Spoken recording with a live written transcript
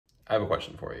I have a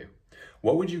question for you.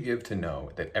 What would you give to know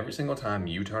that every single time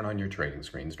you turn on your trading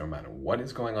screens, no matter what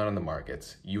is going on in the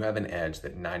markets, you have an edge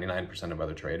that 99% of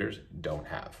other traders don't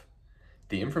have?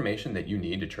 The information that you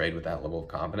need to trade with that level of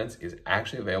confidence is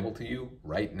actually available to you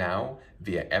right now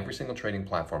via every single trading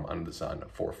platform under the sun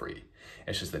for free.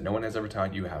 It's just that no one has ever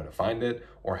taught you how to find it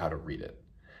or how to read it.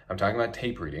 I'm talking about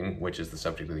tape reading, which is the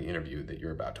subject of the interview that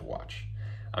you're about to watch.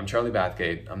 I'm Charlie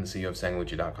Bathgate. I'm the CEO of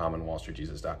Sangalucci.com and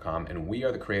WallStreetJesus.com, and we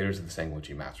are the creators of the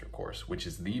Sangalucci Master Course, which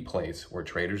is the place where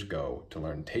traders go to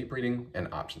learn tape reading and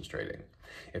options trading.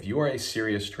 If you are a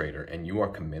serious trader and you are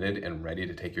committed and ready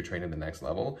to take your trading to the next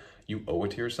level, you owe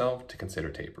it to yourself to consider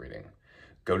tape reading.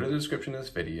 Go to the description of this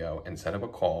video and set up a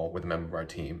call with a member of our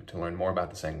team to learn more about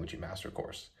the Sangalucci Master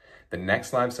Course. The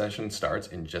next live session starts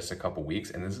in just a couple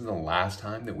weeks, and this is the last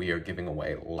time that we are giving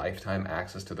away lifetime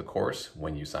access to the course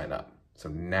when you sign up. So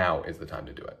now is the time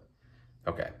to do it.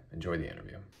 Okay, enjoy the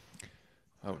interview.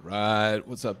 All right,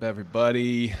 what's up,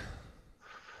 everybody?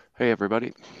 Hey,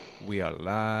 everybody. We are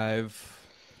live.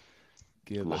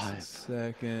 Give us a Live.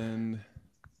 second.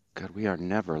 God, we are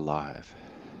never live.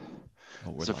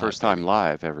 Oh, It's the first time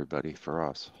live, everybody, for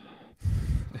us.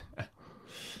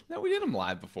 No, we did them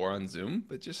live before on Zoom,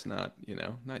 but just not,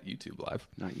 not YouTube live.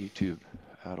 Not YouTube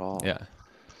at all. Yeah.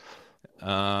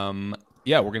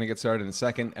 Yeah, we're going to get started in a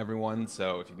second, everyone.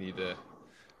 So if you need to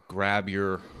grab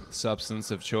your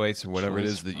substance of choice or whatever it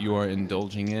is that you are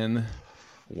indulging in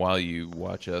while you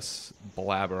watch us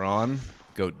blabber on,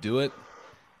 go do it.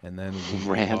 And then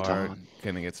we are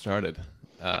going to get started.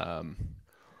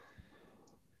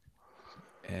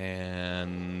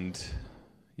 And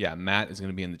yeah, Matt is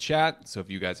going to be in the chat. So if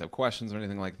you guys have questions or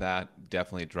anything like that,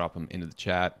 definitely drop them into the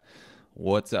chat.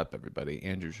 What's up, everybody?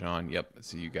 Andrew, Sean. Yep. I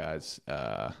see you guys.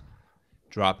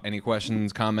 Drop any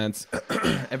questions, comments.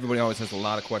 Everybody always has a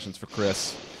lot of questions for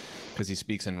Chris because he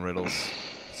speaks in riddles.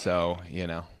 So,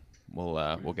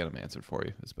 we'll get them answered for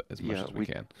you as much as we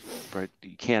can. Right.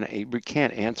 We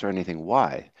can't answer anything.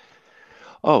 Why?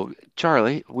 Oh,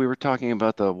 Charlie, we were talking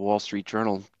about the Wall Street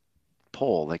Journal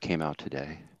poll that came out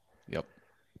today. Yep.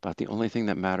 About the only thing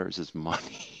that matters is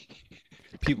money.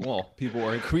 People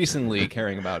are increasingly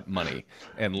caring about money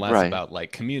and less about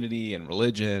like community and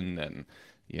religion and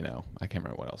I can't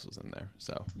remember what else was in there.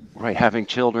 So right, having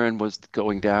children was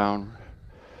going down.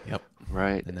 Yep.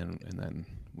 Right. And then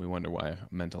we wonder why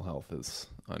mental health is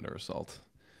under assault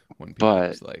when people are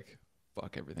just like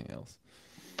fuck everything else.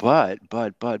 But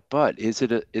is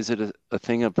it a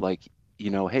thing of like,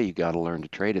 hey, you got to learn to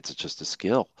trade. It's just a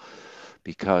skill,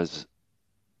 because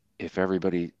if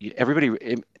everybody,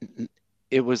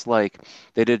 it was like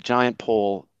they did a giant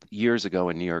poll years ago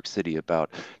in New York City about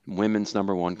women's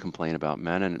number one complaint about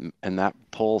men, and that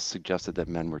poll suggested that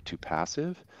men were too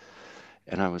passive.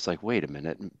 And I was like, wait a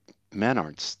minute, men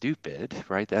aren't stupid,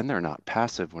 right? And they're not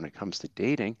passive when it comes to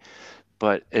dating.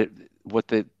 But what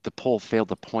the poll failed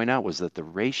to point out was that the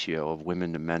ratio of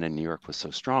women to men in New York was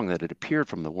so strong that it appeared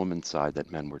from the woman's side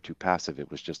that men were too passive. It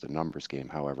was just a numbers game,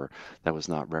 however, that was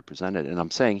not represented. And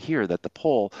I'm saying here that the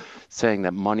poll saying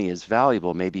that money is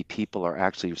valuable, maybe people are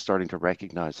actually starting to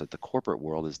recognize that the corporate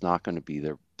world is not going to be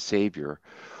their savior,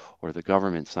 or the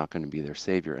government's not going to be their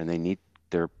savior, and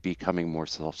they're becoming more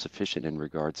self-sufficient in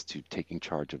regards to taking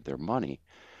charge of their money.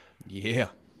 Yeah.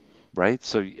 Right.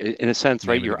 So in a sense,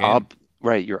 right,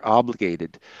 you're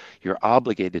obligated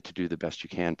to do the best you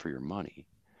can for your money.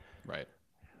 Right.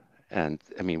 And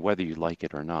I mean, whether you like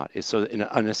it or not. So in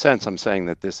a sense, I'm saying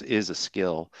that this is a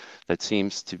skill that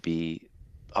seems to be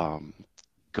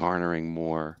garnering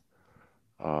more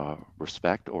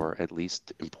respect, or at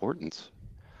least importance,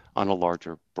 on a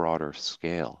larger, broader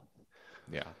scale.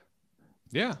 Yeah.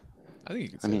 Yeah. I think you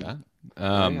can say that.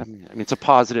 I mean, it's a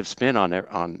positive spin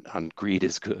on greed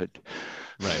is good.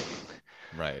 Right.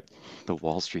 Right. The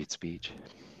Wall Street speech.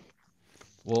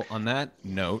 Well, on that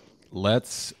note,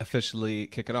 let's officially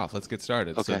kick it off. Let's get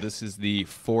started. Okay. So this is the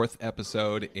 4th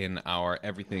episode in our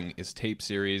Everything is Tape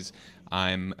series.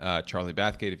 I'm Charlie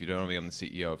Bathgate. If you don't know me, I'm the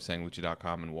CEO of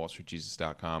Sangalucci.com and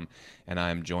WallStreetJesus.com. And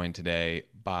I'm joined today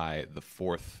by the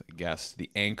 4th guest, the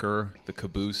anchor, the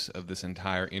caboose of this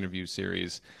entire interview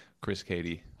series, Chris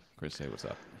Cady. Chris, say what's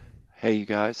up. Hey, you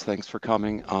guys. Thanks for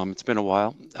coming. It's been a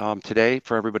while. Today,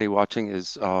 for everybody watching,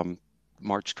 is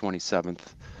March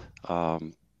 27th.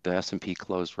 The S&P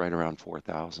closed right around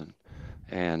 4,000.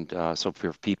 And so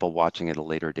for people watching at a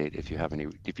later date, if you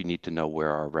need to know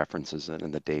where our references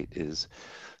and the date is,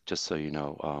 just so you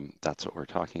know, that's what we're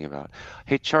talking about.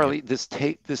 Hey, Charlie, this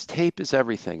tape is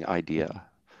everything idea.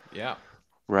 Yeah.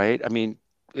 Right? I mean,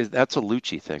 that's a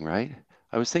Lucci thing, right?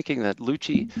 I was thinking that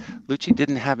Lucci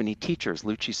didn't have any teachers.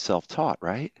 Lucci's self-taught,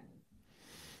 right?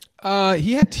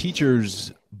 He had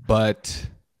teachers, but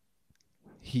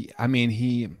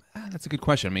that's a good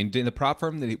question. I mean, in the prop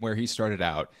firm where he started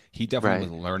out, he definitely Right.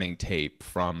 was learning tape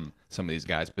from some of these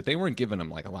guys, but they weren't giving him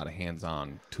like a lot of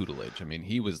hands-on tutelage. I mean,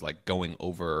 he was like going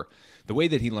over the way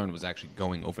that he learned was actually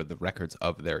going over the records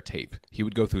of their tape. He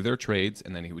would go through their trades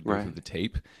and then he would go through Right. the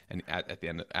tape and at the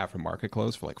end of after market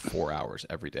close for like 4 hours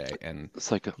every day. And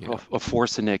It's like you know, a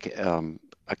Forcenic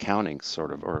accounting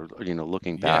sort of, or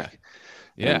looking yeah, back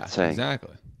and yeah, saying,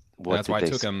 exactly. And what did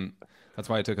they? That's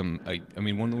why I took him. I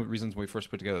mean, one of the reasons we first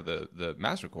put together the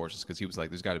master course is because he was like,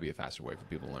 "There's got to be a faster way for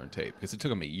people to learn tape." Because it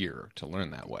took him a year to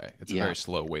learn that way. It's a Yeah, very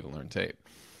slow way to learn tape.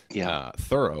 yeah.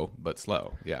 Thorough but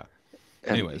slow. Yeah.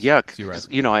 And Anyways, yeah, so you were 'cause,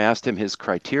 asking. I asked him his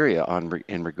criteria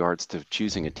in regards to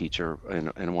choosing a teacher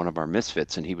in one of our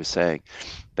misfits, and he was saying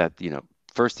that,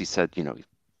 first he said, he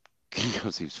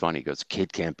goes, he was funny. He goes,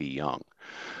 kid can't be young,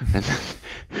 and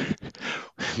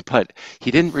but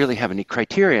he didn't really have any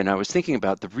criteria. And I was thinking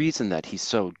about the reason that he's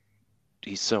so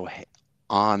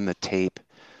on the tape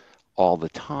all the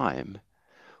time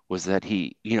was that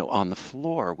on the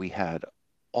floor we had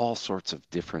all sorts of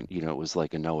different, it was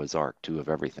like a Noah's Ark, two of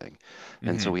everything.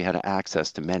 And so Hmm. we had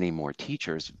access to many more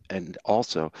teachers and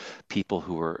also people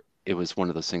who were, it was one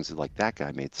of those things that, like, that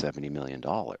guy made $70 million,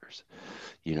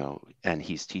 and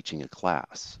he's teaching a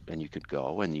class, and you could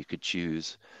go and you could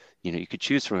choose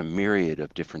from a myriad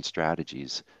of different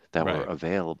strategies that were Right.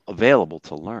 available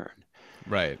to learn.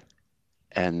 Right.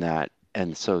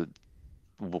 And so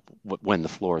when the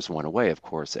floors went away, of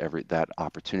course, every that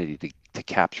opportunity to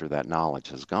capture that knowledge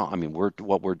has gone. I mean,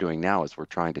 what we're doing now is we're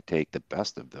trying to take the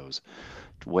best of those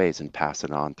ways and pass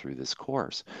it on through this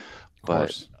course. Of But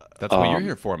course. That's what you're um,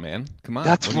 here for, man. Come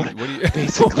on. that's what What do you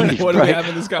basically, what do we right? have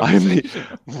in this I'm the conversation?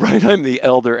 I'm the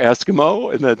elder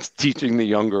Eskimo, and that's teaching the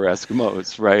younger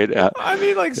Eskimos, right? I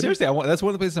mean, like seriously, that's one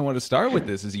of the places I wanted to start with.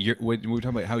 This is when we were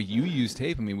talking about how you use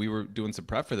tape. I mean, we were doing some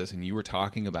prep for this, and you were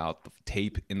talking about the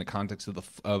tape in the context of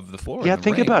the floor and Yeah, the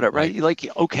think about ring. it, right? Like,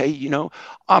 Like, okay,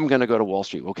 I'm going to go to Wall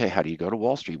Street. Okay, how do you go to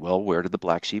Wall Street? Well, where did the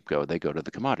black sheep go? They go to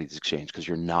the commodities exchange because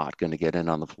you're not going to get in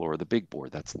on the floor of the big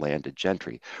board. That's landed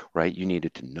gentry, right? You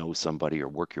needed to know somebody or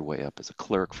work your way up as a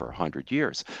clerk for 100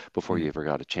 years before you mm, ever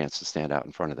got a chance to stand out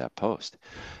in front of that post.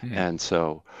 mm, And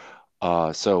so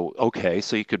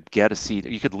you could get a seat,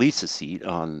 you could lease a seat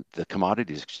on the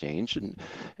commodities exchange, and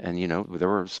there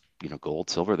was gold,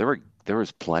 silver, there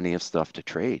was plenty of stuff to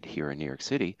trade here in New York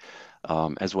City,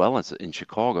 as well as in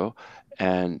Chicago,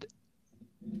 and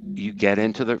you get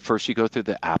into the first, you go through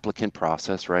the applicant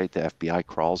process, right? The FBI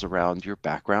crawls around your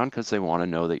background because they want to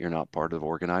know that you're not part of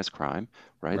organized crime,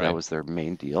 right? That right, was their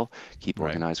main deal. Keep right,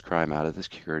 organized crime out of the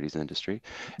securities industry.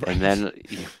 And right. then,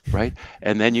 right?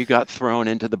 And then you got thrown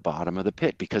into the bottom of the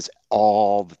pit because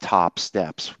all the top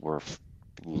steps were,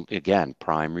 again,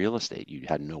 prime real estate. You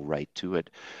had no right to it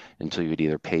until you had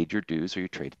either paid your dues or you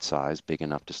traded size big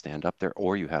enough to stand up there,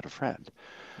 or you had a friend.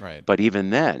 Right. But even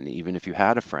then, even if you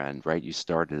had a friend, right, you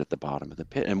started at the bottom of the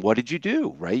pit. And what did you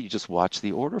do, right? You just watched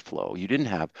the order flow.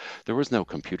 There was no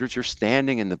computers. You're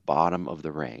standing in the bottom of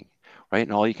the ring, right?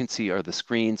 And all you can see are the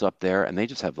screens up there, and they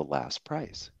just have the last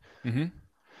price. Hmm.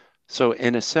 So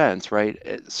in a sense, right?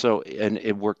 And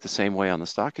it worked the same way on the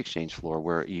stock exchange floor,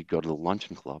 where you go to the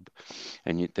luncheon club,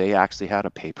 and they actually had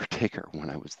a paper ticker when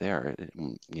I was there,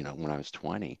 when I was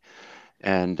 20.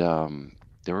 And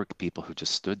there were people who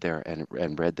just stood there and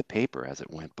read the paper as it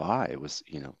went by. It was,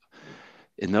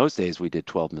 in those days we did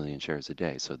 12 million shares a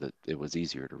day, so that it was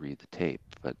easier to read the tape.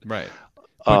 But Right.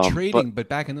 um, but But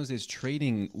back in those days,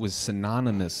 trading was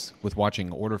synonymous with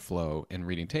watching order flow and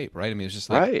reading tape, right? I mean, it's just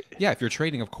like, right, yeah, if you're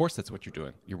trading, of course that's what you're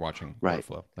doing. You're watching order right.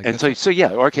 flow. Like And that's so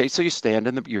yeah, okay, so you stand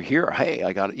you're here. Hey,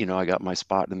 I got my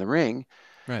spot in the ring.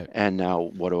 right. And now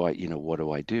what do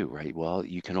I do, right? Well,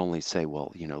 you can only say,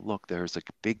 well, look, there's a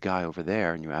big guy over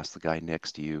there, and you ask the guy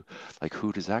next to you, like,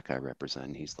 who does that guy represent?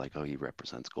 And he's like, oh, he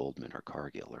represents Goldman or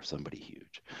Cargill or somebody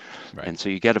huge. Right. And so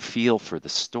you get a feel for the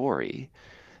story.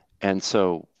 And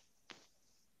so,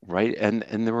 right, and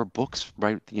there were books,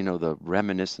 right? The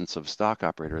Reminiscence of Stock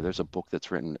Operator. There's a book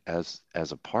that's written as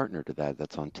a partner to that,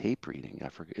 that's on tape reading. I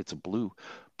forget, it's a blue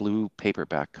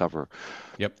paperback cover.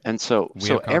 Yep. And so We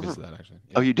so have every copies of that actually.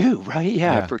 Oh, Yeah. you do, right?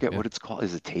 Yeah, I Yeah. forget Yeah. what it's called.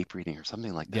 Is it tape reading or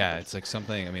something like that? Yeah. But It's like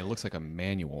something. I mean, it looks like a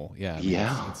manual. Yeah. I mean,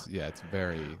 yeah. it's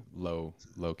very low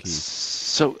key.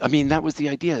 So, I mean, that was the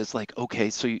idea. It's like, okay,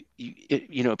 so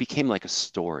it became like a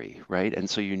story, right? And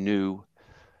so you knew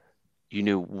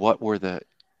what were the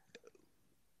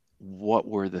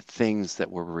things that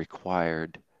were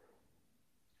required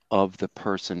of the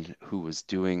person who was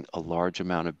doing a large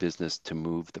amount of business to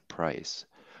move the price.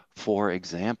 For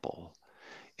example,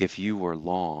 if you were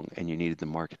long and you needed the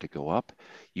market to go up,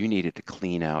 you needed to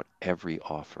clean out every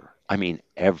offer. I mean,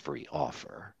 every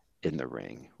offer in the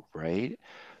ring, right?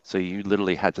 So you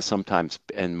literally had to sometimes,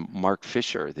 and Mark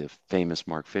Fisher, the famous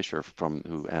Mark Fisher from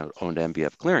who owned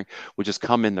MBF Clearing, would just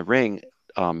come in the ring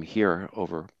here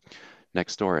over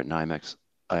next door at NYMEX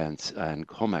and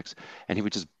Comex, and he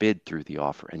would just bid through the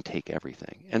offer and take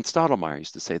everything. And Stottlemyre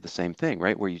used to say the same thing,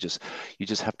 right? Where you just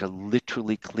have to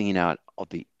literally clean out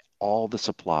all the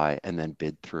supply and then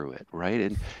bid through it, right?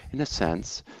 And in a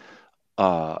sense,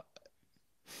 uh,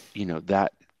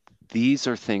 that these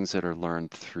are things that are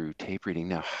learned through tape reading.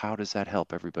 Now, how does that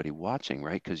help everybody watching,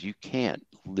 right? Because you can't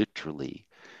literally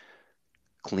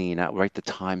clean out, right? The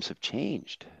times have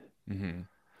changed, Mm-hmm.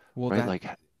 Well, right? that Like,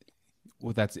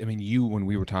 Well, that's, I mean, you, when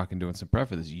we were talking, doing some prep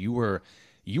for this, you were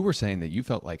saying that you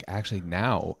felt like actually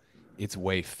now it's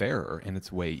way fairer and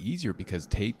it's way easier because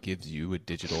tape gives you a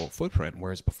digital footprint,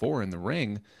 whereas before in the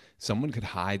ring, someone could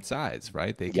hide size,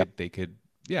 right? yep, They could,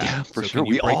 yeah. yeah, for So sure. can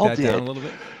you We break all that down a did. little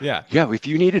bit? Yeah, Yeah, if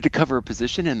you needed to cover a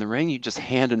position in the ring, you just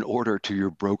hand an order to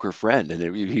your broker friend,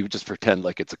 and he would just pretend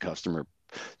like it's a customer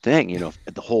thing. If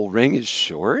the whole ring is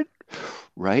short,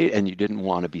 right? And you didn't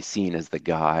want to be seen as the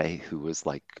guy who was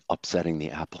like upsetting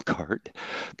the apple cart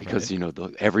because,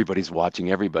 right, everybody's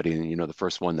watching everybody. And, the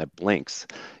first one that blinks,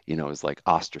 is like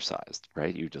ostracized,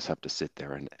 right? You just have to sit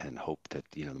there and hope that,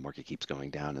 the market keeps going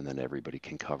down and then everybody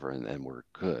can cover and then we're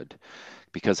good.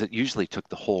 Because it usually took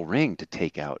the whole ring to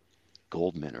take out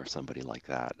Goldman or somebody like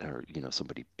that, or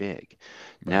somebody big.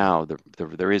 right. Now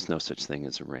there is no such thing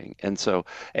as a ring, and so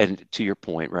and to your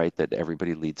point, right, that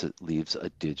everybody leaves a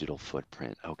digital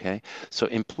footprint. Okay, so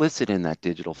implicit in that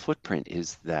digital footprint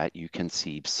is that you can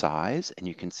see size and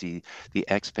you can see the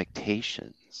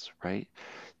expectations, right?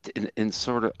 And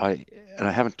sort of I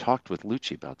haven't talked with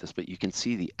Lucci about this, but you can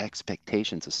see the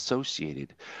expectations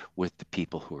associated with the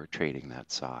people who are trading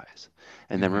that size.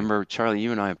 And then Mm-hmm. remember, Charlie,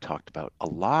 you and I have talked about a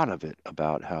lot of it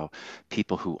about how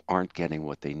people who aren't getting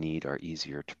what they need are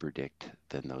easier to predict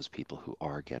than those people who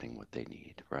are getting what they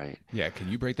need, right? Yeah, can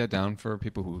you break that down for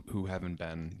people who haven't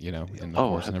been, in the Oh,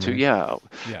 course and to everything? yeah.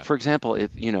 Yeah. For example,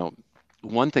 if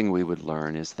one thing we would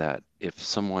learn is that if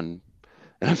someone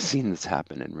and I've seen this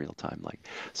happen in real time. Like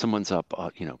someone's up,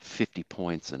 50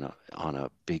 points on a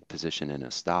big position in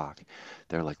a stock.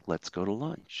 They're like, let's go to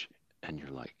lunch. And you're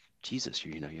like, Jesus,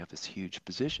 you have this huge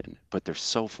position, but they're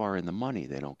so far in the money,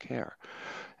 they don't care.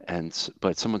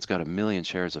 But someone's got a million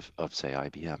shares of say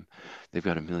IBM. They've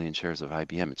got a million shares of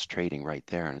IBM. It's trading right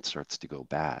there and it starts to go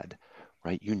bad,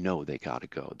 right? They got to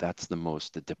go. That's the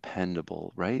most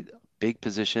dependable, right? Big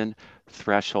position,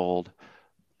 threshold,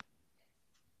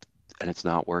 and it's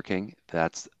not working,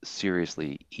 that's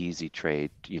seriously easy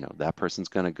trade. That person's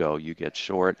going to go. You get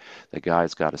short. The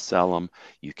guy's got to sell them.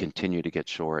 You continue to get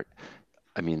short.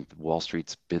 I mean, Wall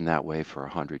Street's been that way for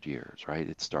 100 years, right?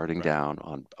 It's starting Right. down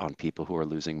on people who are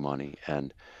losing money,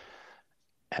 and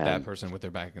That and person with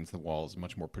their back against the wall is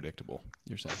much more predictable,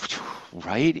 you're saying.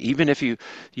 right, even if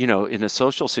in a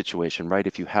social situation, right?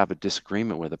 If you have a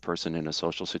disagreement with a person in a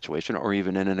social situation, or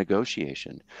even in a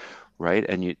negotiation, right?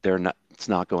 And they're not, it's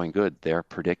not going good. They're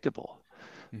predictable.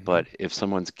 Mm-hmm. But if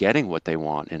someone's getting what they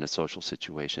want in a social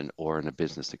situation or in a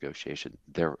business negotiation,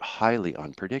 they're highly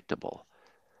unpredictable.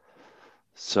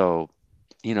 So,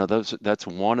 that's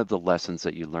one of the lessons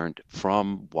that you learned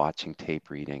from watching tape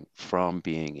reading, from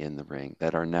being in the ring,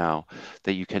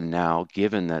 that you can now,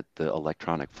 given that the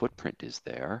electronic footprint is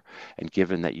there, and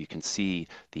given that you can see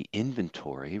the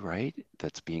inventory, right,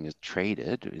 that's being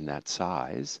traded in that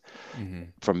size Mm-hmm.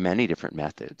 from many different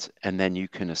methods. And then you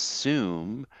can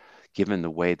assume, given the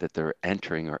way that they're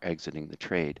entering or exiting the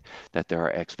trade, that there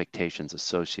are expectations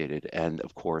associated. And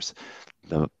of course,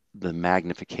 the the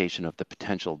magnification of the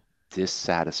potential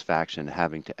dissatisfaction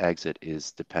having to exit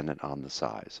is dependent on the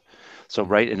size. So,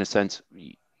 right, Mm-hmm. in a sense,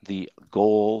 the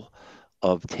goal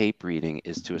of tape reading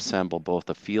is to assemble both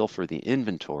a feel for the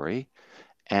inventory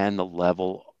and the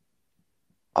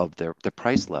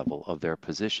price level of their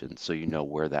position, so you know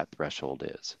where that threshold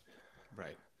is,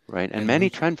 Right. right? And And many Lucci,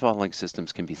 trend following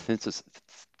systems can be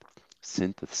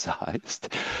synthesized,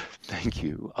 thank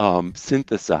you,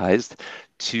 synthesized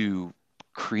to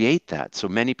create that. So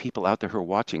many people out there who are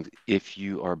watching, if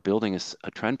you are building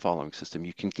a trend following system,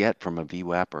 you can get from a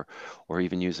VWAP or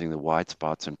even using the wide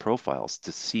spots and profiles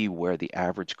to see where the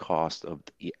average cost of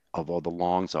all the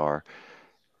longs are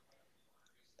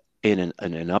in an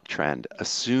uptrend,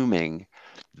 assuming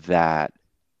that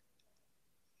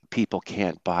people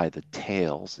can't buy the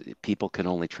tails. People can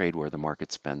only trade where the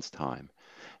market spends time.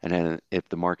 And then if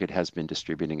the market has been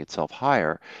distributing itself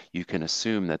higher, you can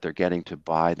assume that they're getting to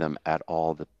buy them at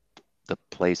all the the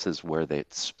places where they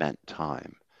spent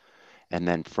time. And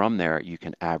then from there, you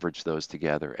can average those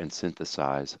together and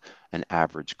synthesize an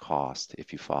average cost,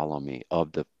 if you follow me,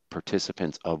 of the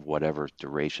participants of whatever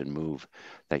duration move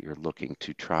that you're looking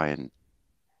to try and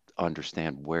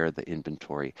understand where the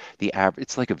inventory, the average,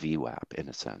 it's like a VWAP in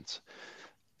a sense.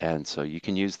 And so you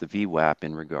can use the VWAP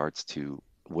in regards to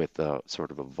with a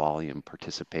sort of a volume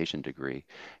participation degree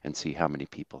and see how many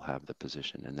people have the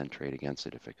position and then trade against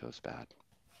it if it goes bad.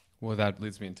 Well, that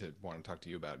leads me into wanting to talk to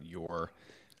you about your,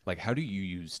 like, how do you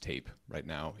use tape right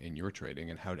now in your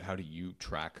trading, and how do you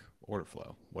track order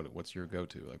flow? What's your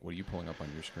go-to? Like, what are you pulling up on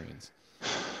your screens?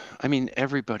 I mean,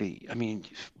 everybody, I mean,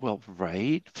 well,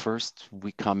 right. First,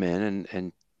 we come in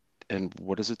and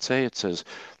what does it say? It says,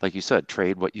 like you said,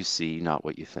 trade what you see, not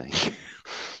what you think.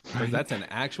 Because Right? that's an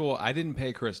actual. I didn't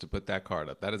pay Chris to put that card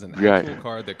up. That is an Right. actual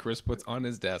card that Chris puts on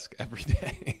his desk every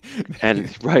day. And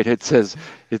right, it says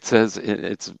it's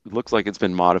looks like it's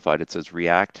been modified. It says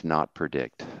react, not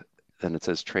predict. Then it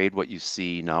says trade what you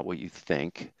see, not what you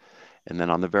think. And then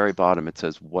on the very bottom, it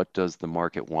says, what does the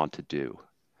market want to do?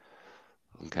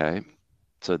 Okay.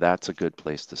 So that's a good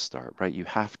place to start, right? You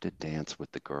have to dance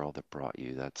with the girl that brought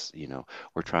you.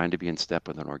 We're trying to be in step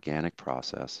with an organic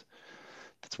process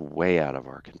that's way out of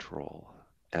our control.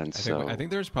 And I think so,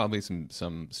 there's probably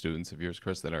some students of yours,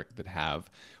 Chris, that have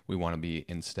we want to be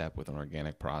in step with an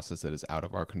organic process that is out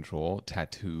of our control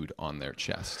tattooed on their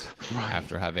chest right,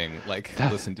 after having like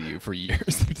that, listened to you for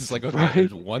years. It's just like, okay, if right,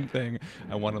 there's one thing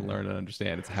I want to learn and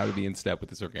understand, it's how to be in step with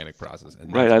this organic process,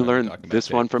 and right. that's I why you're learned talking about this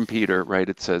one tape. from Peter, right?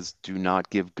 It says, do not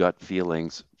give gut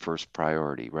feelings first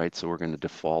priority, right? So we're going to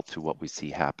default to what we see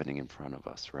happening in front of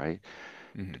us, right?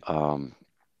 Hmm. Um,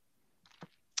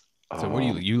 So what are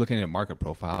you um, you looking at market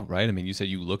profile, right? I mean, you said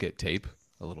you look at tape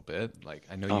a little bit. Like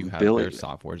I know you have Billy, their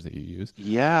softwares that you use.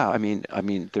 yeah, I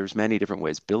mean, there's many different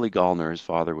ways. Billy Gallner, his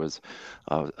father was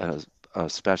a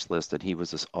specialist, and he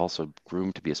was also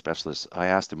groomed to be a specialist. I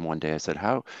asked him one day, I said,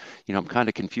 "How, I'm kind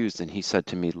of confused," and he said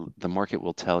to me, "The market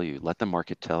will tell you. Let the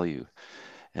market tell you,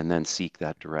 and then seek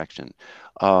that direction."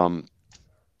 Um,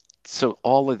 so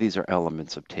all of these are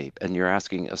elements of tape, and you're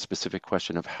asking a specific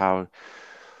question of how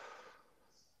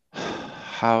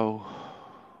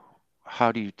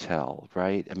how do you tell,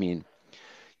 right?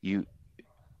 You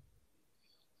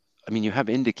you have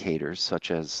indicators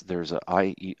such as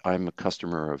I'm a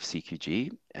customer of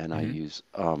CQG, and I Hmm. use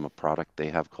a product they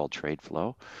have called Trade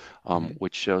Flow, Hmm.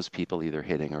 which shows people either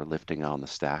hitting or lifting on the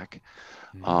stack.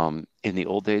 Hmm. In the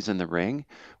old days in the ring,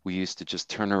 we used to just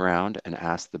turn around and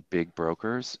ask the big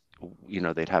brokers.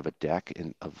 They'd have a deck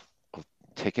of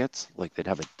tickets, like they'd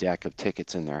have a deck of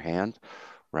tickets in their hand,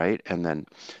 right? And then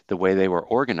the way they were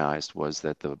organized was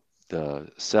that the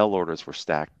sell orders were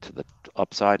stacked to the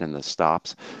upside and the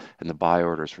stops, and the buy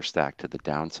orders were stacked to the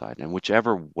downside. And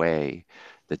whichever way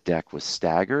the deck was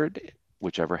staggered,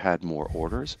 whichever had more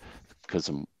orders, because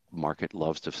the market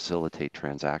loves to facilitate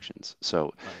transactions.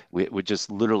 So Right. it would just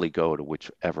literally go to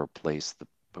whichever place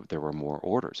there were more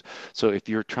orders. So if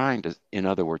you're trying to, in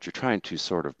other words, you're trying to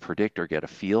sort of predict or get a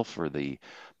feel for the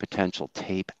potential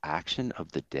tape action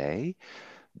of the day,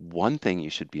 one thing you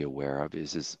should be aware of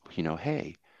is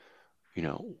hey, you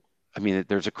know,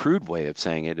 there's a crude way of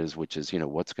saying it is, which is,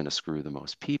 what's going to screw the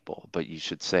most people, but you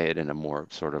should say it in a more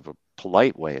sort of a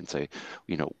polite way and say,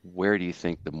 where do you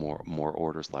think the more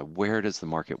orders lie? Where does the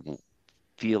market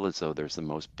feel as though there's the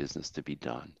most business to be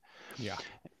done? Yeah.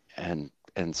 And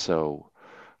so,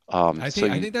 I so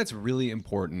think I you, think that's really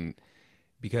important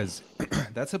because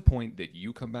that's a point that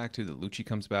you come back to, that Lucci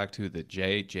comes back to, that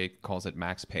Jake calls it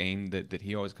Max Payne, that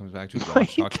he always comes back to. Josh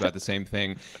talks right, about the same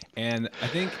thing, and I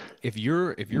think if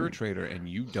you're a trader and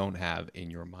you don't have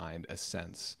in your mind a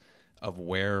sense of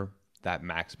where that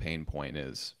max pain point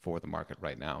is for the market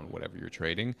right now and whatever you're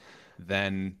trading,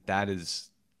 then that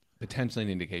is potentially an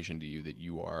indication to you that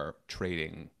you are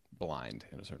trading blind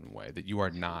in a certain way, that you are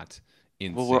not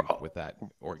in well, sync with that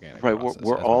organic right, we're, process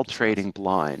we're as all we've discussed. trading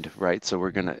blind, right? So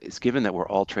it's given that we're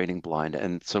all trading blind.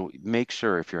 And so make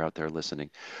sure, if you're out there listening,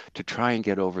 to try and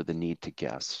get over the need to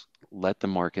guess. Let the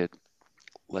market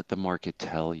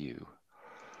tell you,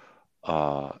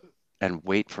 uh, and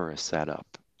wait for a setup.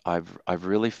 I've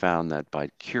really found that by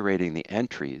curating the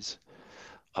entries,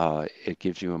 it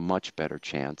gives you a much better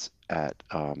chance at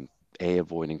A,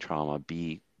 avoiding trauma,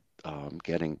 B,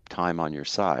 getting time on your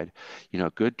side.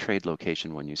 Good trade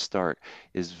location when you start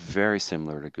is very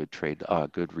similar to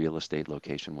good real estate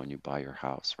location when you buy your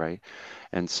house, right?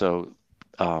 And so,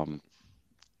 um,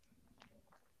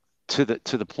 to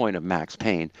the point of Max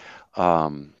Payne,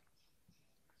 um,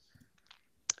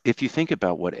 if you think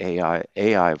about what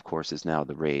AI of course is now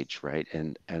the rage, right?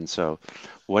 And so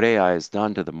what AI has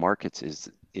done to the markets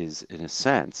is in a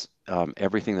sense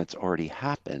everything that's already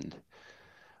happened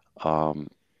um,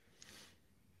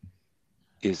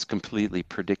 is completely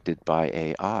predicted by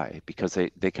AI because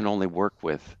they can only work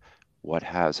with what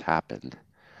has happened.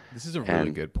 This is a really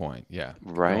And good point. Yeah.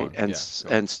 Go right, on. and Yeah. Go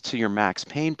on. and to your Max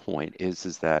Payne point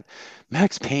is that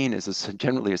Max Payne is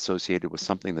generally associated with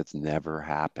something that's never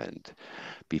happened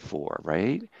before,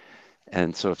 right?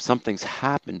 And so if something's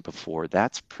happened before,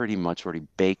 that's pretty much already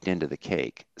baked into the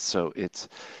cake. So it's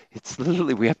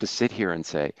literally we have to sit here and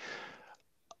say,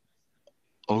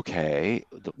 okay,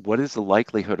 what is the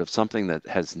likelihood of something that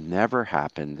has never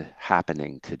happened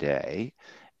happening today?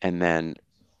 And then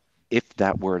if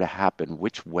that were to happen,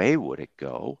 which way would it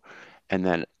go? And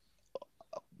then,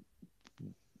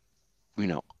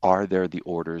 are there the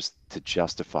orders to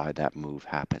justify that move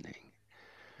happening?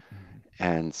 Mhm.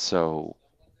 And so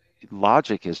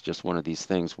logic is just one of these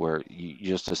things where you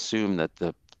just assume that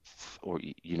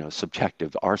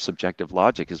subjective, our subjective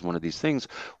logic is one of these things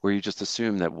where you just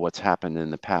assume that what's happened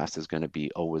in the past is going to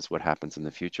be always what happens in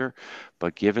the future.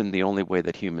 But given the only way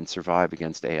that humans survive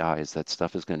against AI is that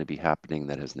stuff is going to be happening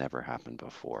that has never happened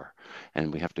before.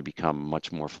 And we have to become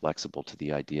much more flexible to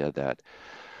the idea that,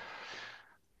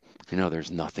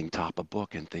 there's nothing top a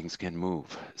book and things can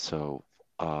move. So,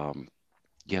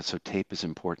 yeah, so tape is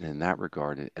important in that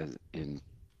regard, as in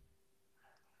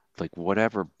like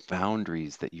whatever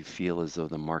boundaries that you feel as though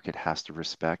the market has to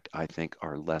respect, I think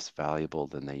are less valuable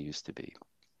than they used to be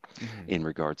Mhm. in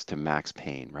regards to max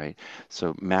pain, right?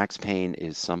 So max pain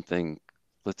is something,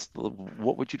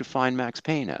 what would you define max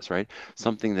pain as, right?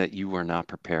 Something that you were not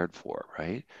prepared for,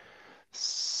 right?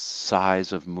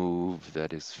 Size of move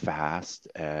that is fast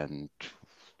and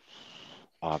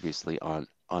obviously on,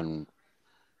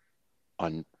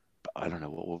 I don't know,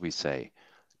 what would we say?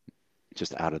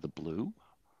 Just out of the blue,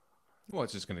 Well,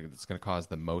 it's gonna cause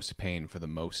the most pain for the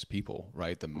most people,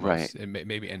 right? The right? most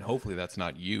maybe, and hopefully that's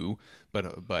not you,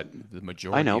 but the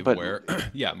I majority know, of but where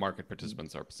yeah, market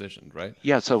participants are positioned, right?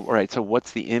 yeah, so all right, so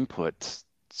what's the input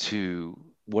to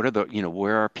what are the,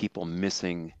 where are people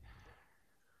missing?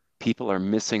 People are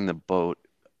missing the boat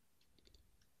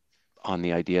on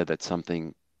the idea that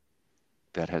something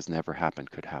that has never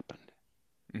happened could happen,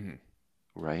 Hmm.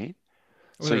 right?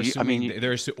 Or So they're I mean, assuming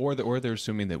or they're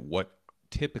assuming that what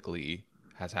typically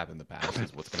has happened in the past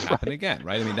is what's going to happen right, again,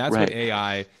 right? I mean, that's what right,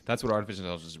 AI, that's what artificial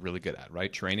intelligence is really good at,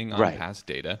 right? Training on right, past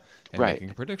data and right, making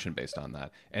a prediction based on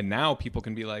that. And now people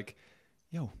can be like,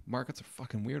 yo, markets are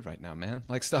fucking weird right now, man.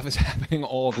 Like stuff is happening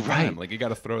all the time. right, Like you got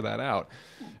to throw that out.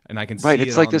 And I can right. see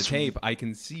It's it like on the this, tape. I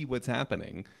can see what's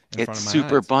happening in front it's of my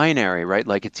super eyes. binary, right?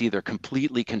 Like it's either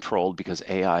completely controlled because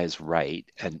AI is right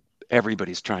and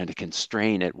everybody's trying to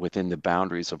constrain it within the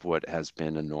boundaries of what has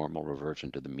been a normal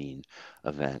reversion to the mean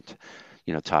event.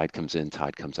 Tide comes in,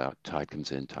 tide comes out, tide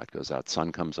comes in, tide goes out,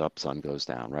 sun comes up, sun goes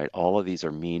down, right? All of these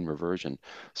are mean reversion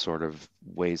sort of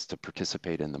ways to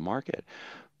participate in the market.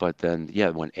 But then, yeah,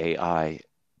 when AI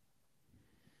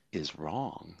is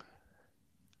wrong,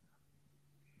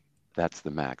 that's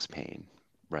the max pain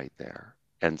right there.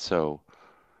 And so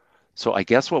I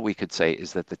guess what we could say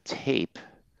is that the tape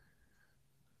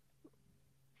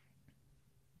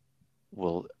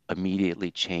will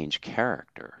immediately change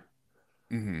character,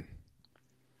 Hmm.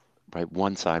 right?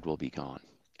 One side will be gone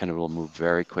and it will move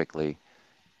very quickly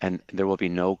and there will be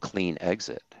no clean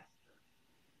exit,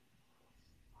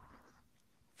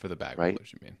 For the bag right?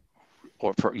 holders, you mean?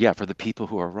 Or for the people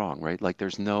who are wrong, right? Like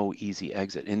there's no easy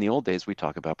exit. In the old days, we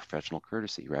talk about professional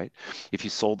courtesy, right? If you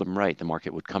sold them right, the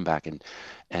market would come back and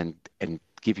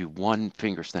give you one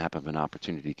finger snap of an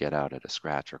opportunity to get out at a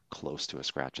scratch or close to a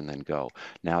scratch and then go.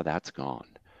 Now that's gone.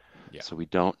 Yeah. So we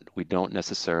don't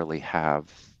necessarily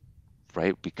have,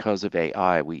 right? Because of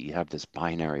AI, we have this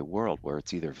binary world where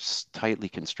it's either tightly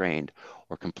constrained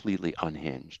or completely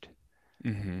unhinged.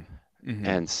 Hmm.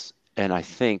 Hmm. And I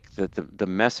think that the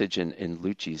message in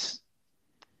Lucci's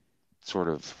sort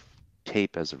of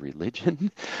tape as a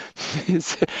religion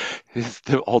is, is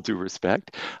to all due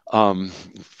respect,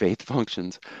 faith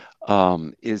functions,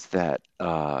 is that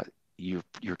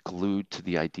you're glued to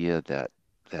the idea that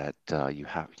you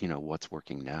have, what's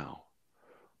working now,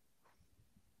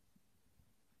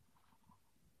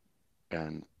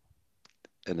 and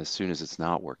as soon as it's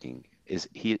not working,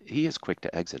 he is quick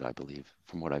to exit, I believe,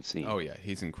 from what I've seen. Oh yeah,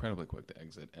 he's incredibly quick to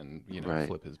exit and Right,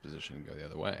 flip his position and go the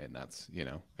other way, and that's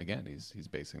again he's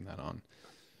basing that on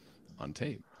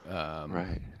tape.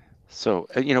 right. So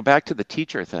back to the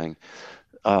teacher thing.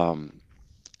 Um,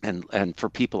 And for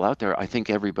people out there, I think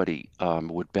everybody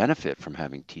would benefit from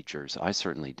having teachers. I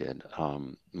certainly did.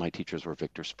 My teachers were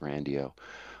Victor Sprandio,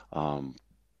 um,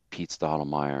 Pete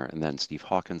Stottlemyre, and then Steve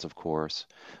Hawkins, of course.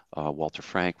 Walter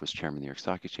Frank was chairman of the New York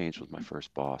Stock Exchange, was my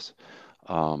first boss.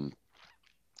 Um,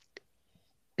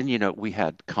 and we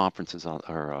had conferences on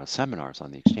or seminars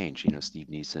on the exchange. Steve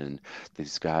Neeson,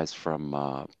 these guys from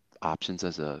options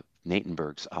as a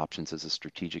Natenberg's Options as a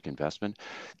Strategic Investment.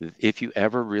 If you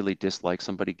ever really dislike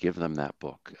somebody, give them that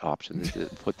book, Options.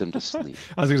 Put them to sleep.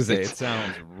 I was gonna say it It's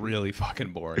sounds really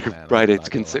fucking boring, man. right. I'm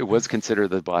not gonna lie. It was considered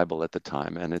the Bible at the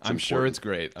time, and it's I'm sure important. it's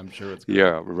great. I'm sure it's great.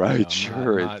 Yeah, right. I'm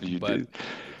not Sure. not, You but do.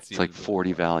 it It's like seems really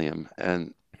 40 boring. Valium,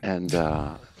 and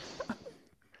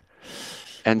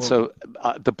Well, so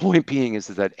the point being is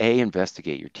that A,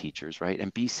 investigate your teachers, right,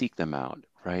 and B, seek them out,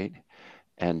 right,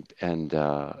 and and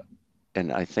uh,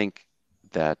 and I think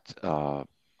that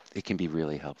it can be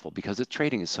really helpful because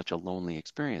trading is such a lonely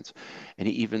experience, and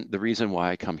even the reason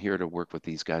why I come here to work with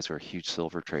these guys who are huge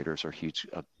silver traders or huge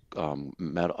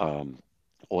metal,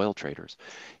 oil traders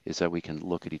is that we can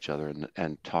look at each other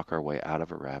and talk our way out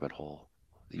of a rabbit hole.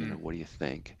 mm, What do you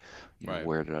think? right,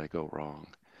 Where did I go wrong?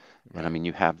 And I right. mean,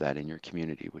 you have that in your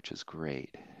community, which is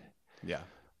great, Yeah,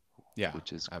 yeah,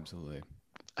 which is, absolutely.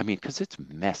 I mean, because it's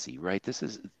messy, right?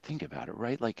 Think about it,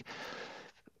 right?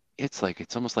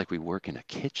 It's almost like we work in a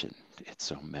kitchen. It's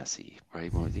so messy,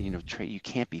 right? Well, you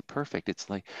can't be perfect. It's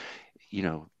like,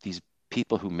 these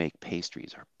people who make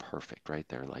pastries are perfect, right?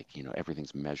 They're like,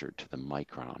 everything's measured to the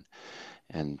micron.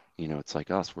 And it's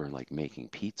like us, we're like making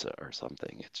pizza or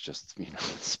something. It's just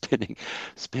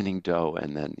spinning dough,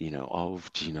 and then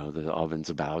the oven's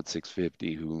about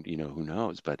 650. Who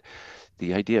knows? But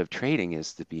the idea of trading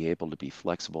is to be able to be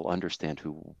flexible, understand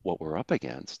what we're up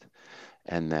against,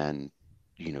 and then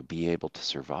be able to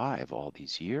survive all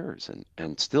these years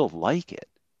and still like it,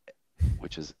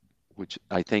 which is which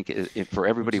I think for Which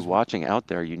everybody is watching out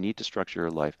there, you need to structure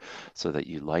your life so that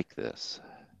you like this.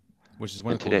 Which is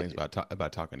one And of the cool today, things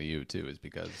about talking to you too, is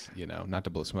because not to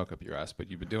blow smoke up your ass,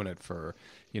 but you've been doing it for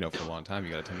for a long time.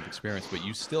 You got a ton of experience, but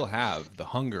you still have the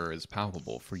hunger is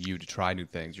palpable for you to try new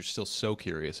things. You're still so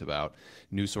curious about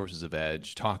new sources of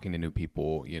edge, talking to new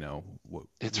people.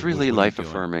 it's really What are you life doing?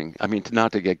 affirming. I mean,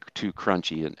 not to get too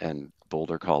crunchy and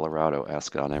Boulder, Colorado,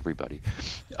 ask on everybody.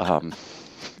 Um,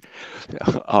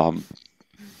 um,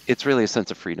 it's really a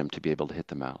sense of freedom to be able to hit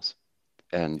the mouse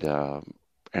and Yeah, um,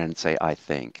 and say, I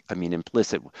think. I mean,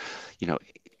 implicit, you know,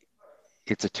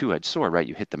 it's a two-edged sword, right?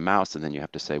 You hit the mouse, and then you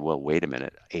have to say, well, wait a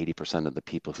minute, 80% of the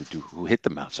people who hit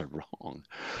the mouse are wrong.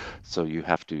 So you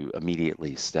have to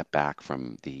immediately step back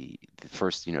from the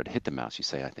first, to hit the mouse, you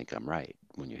say, I think I'm right.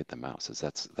 When you hit the mouse,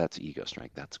 that's ego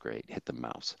strength. That's great. Hit the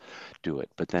mouse, do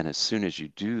it. But then as soon as you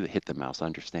do hit the mouse,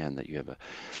 understand that you have a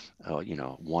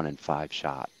 1 in 5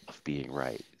 shot of being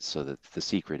right. So that the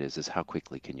secret is how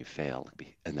quickly can you fail,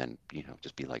 and then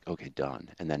just be like, okay, done,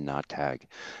 and then not tag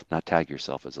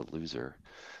yourself as a loser,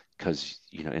 because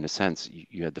in a sense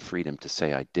you had the freedom to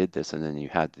say I did this, and then you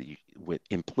had with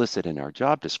implicit in our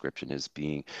job description is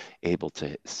being able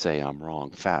to say I'm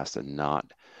wrong fast and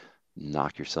not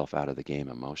knock yourself out of the game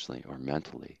emotionally or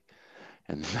mentally.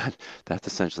 And that's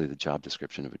essentially the job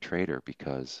description of a trader,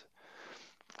 because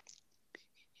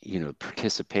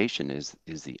participation is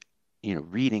the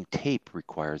reading tape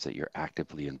requires that you're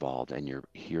actively involved and you're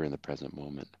here in the present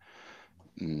moment.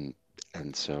 Mm,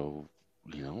 And so,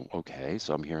 okay,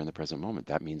 so I'm here in the present moment.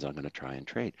 That means I'm going to try and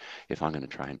trade. If I'm going to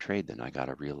try and trade, then I got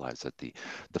to realize that the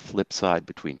flip side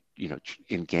between,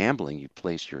 in gambling, you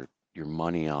place your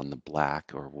money on the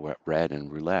black or red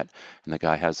and roulette, and the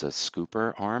guy has a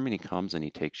scooper arm and he comes and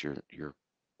he takes your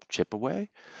chip away,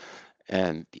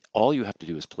 and all you have to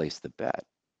do is place the bet.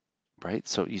 Right.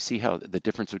 So you see how the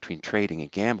difference between trading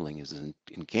and gambling is in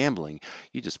gambling,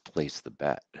 you just place the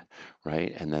bet,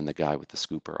 right? And then the guy with the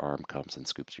scooper arm comes and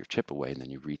scoops your chip away, and then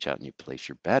you reach out and you place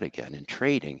your bet again. In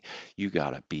trading, you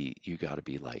gotta be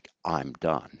like, I'm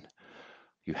done.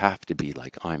 You have to be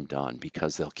like, I'm done,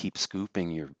 because they'll keep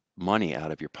scooping your money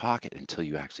out of your pocket until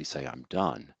you actually say, I'm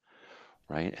done.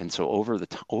 Right. And so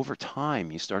over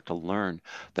time, you start to learn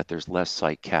that there's less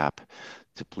psych cap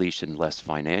depletion, less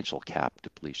financial cap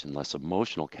depletion, less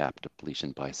emotional cap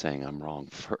depletion by saying I'm wrong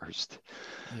first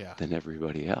yeah. than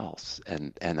everybody else.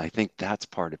 And I think that's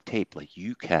part of tape. Like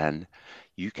you can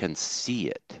see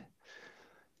it.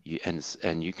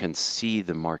 And you can see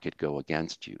the market go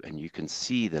against you, and you can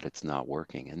see that it's not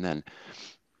working. And then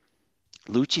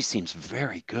Lucci seems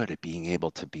very good at being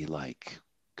able to be like,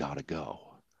 gotta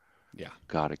go, Yeah.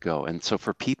 gotta go. And so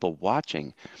for people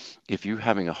watching, if you're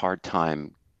having a hard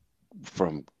time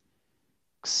from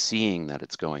seeing that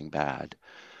it's going bad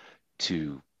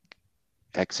to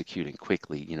executing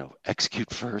quickly,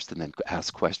 execute first and then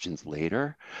ask questions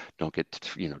later. Don't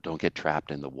get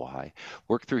trapped in the why.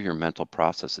 Work through your mental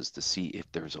processes to see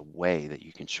if there's a way that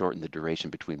you can shorten the duration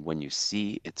between when you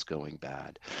see it's going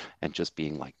bad and just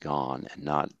being like gone, and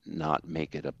not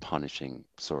make it a punishing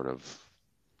sort of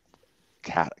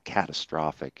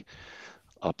catastrophic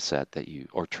upset that you,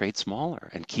 or trade smaller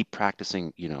and keep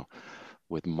practicing,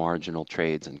 with marginal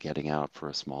trades and getting out for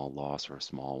a small loss or a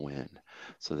small win,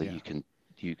 so that Yeah.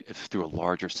 if through a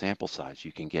larger sample size,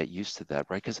 you can get used to that,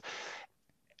 right? Because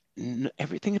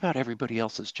everything about everybody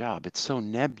else's job, it's so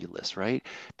nebulous, right?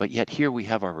 But yet here we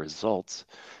have our results.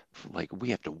 Like, we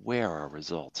have to wear our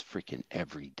results freaking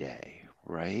every day,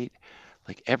 right?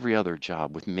 Like every other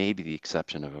job, with maybe the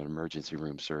exception of an emergency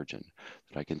room surgeon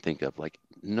that I can think of. Like,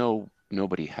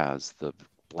 nobody has the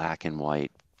black and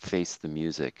white face the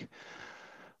music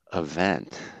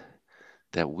event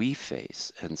that we face.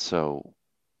 And so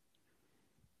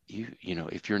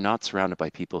if you're not surrounded by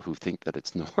people who think that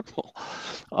it's normal,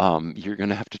 you're going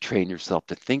to have to train yourself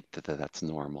to think that that's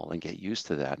normal and get used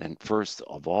to that. And first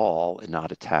of all, and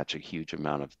not attach a huge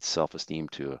amount of self-esteem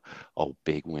to a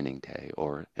big winning day.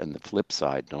 Or, and the flip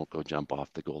side, don't go jump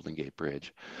off the Golden Gate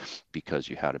Bridge because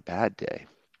you had a bad day.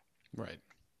 Right.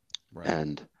 Right.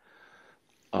 And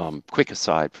quick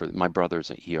aside, for my brother's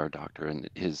an ER doctor, and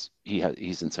he's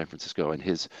in San Francisco, and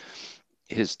his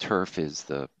turf is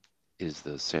the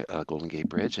Golden Gate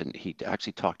Bridge, and he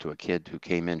actually talked to a kid who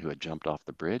came in who had jumped off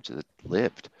the bridge that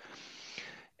lived,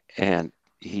 and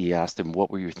he asked him, "What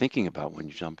were you thinking about when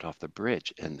you jumped off the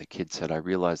bridge?" And the kid said, "I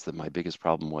realized that my biggest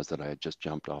problem was that I had just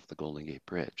jumped off the Golden Gate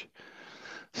Bridge."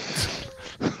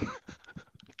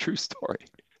 True story.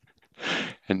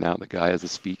 And now the guy has a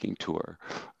speaking tour,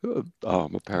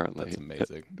 apparently. That's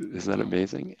amazing. Isn't that Wow.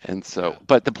 amazing? And so, Yeah.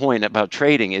 but the point about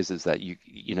trading is that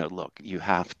look, you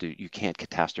can't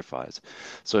catastrophize.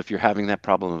 So if you're having that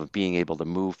problem of being able to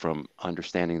move from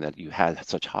understanding that you had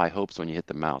such high hopes when you hit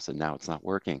the mouse and now it's not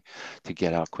working, to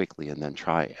get out quickly and then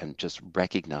try and just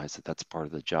recognize that that's part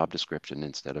of the job description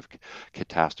instead of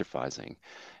catastrophizing.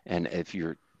 And if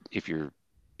you're if you're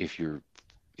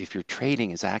if your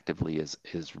trading is actively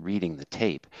is reading the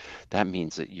tape, that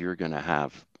means that you're going to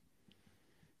have,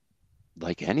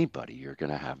 like anybody, you're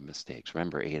going to have mistakes.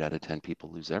 Remember, 8 out of 10 people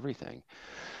lose everything.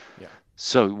 Yeah.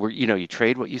 So you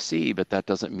trade what you see, but that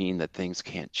doesn't mean that things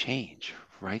can't change,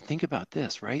 right? Think about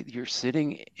this, right? You're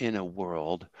sitting in a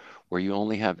world where you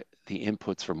only have the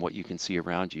inputs from what you can see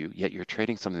around you, yet you're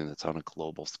trading something that's on a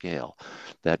global scale,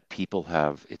 that people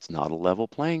have. It's not a level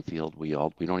playing field. We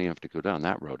don't even have to go down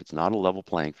that road. It's not a level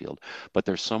playing field, but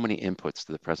there's so many inputs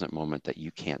to the present moment that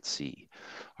you can't see.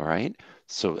 All right.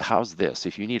 So how's this?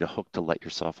 If you need a hook to let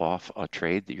yourself off a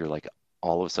trade that you're like,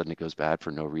 all of a sudden it goes bad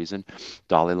for no reason.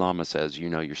 Dalai Lama says,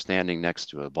 you're standing next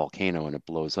to a volcano and it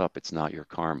blows up. It's not your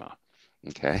karma.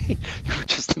 Okay. You're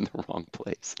just in the wrong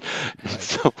place. And Right.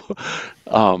 so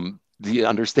the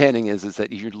understanding is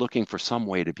that you're looking for some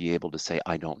way to be able to say,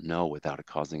 I don't know, without it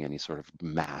causing any sort of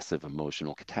massive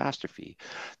emotional catastrophe.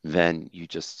 Then you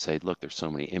just say, look, there's so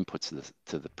many inputs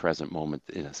to the present moment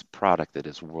in a product that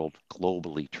is world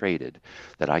globally traded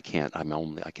that I can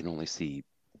only see,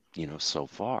 so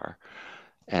far.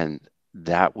 And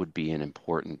that would be an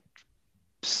important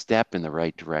step in the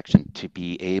right direction, to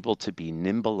be able to be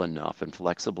nimble enough and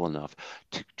flexible enough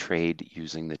to trade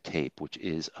using the tape, which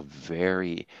is a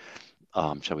very,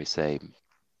 shall we say,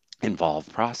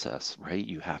 involved process, right?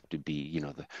 You have to be,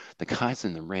 the guys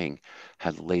in the ring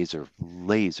had laser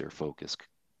focus,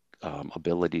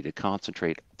 ability to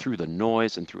concentrate through the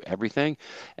noise and through everything,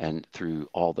 and through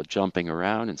all the jumping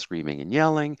around and screaming and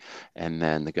yelling. And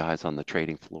then the guys on the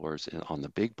trading floors on the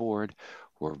big board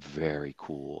were very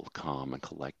cool, calm, and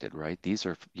collected, right? These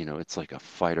are, it's like a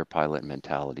fighter pilot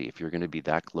mentality. If you're going to be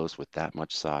that close with that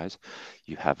much size,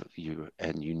 and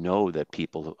that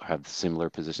people have similar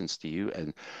positions to you.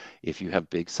 And if you have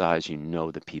big size,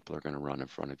 that people are going to run in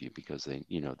front of you because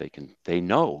they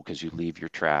know, because you leave your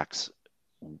tracks.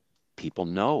 People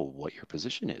know what your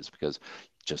position is, because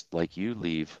just like you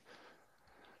leave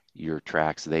your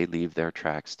tracks, they leave their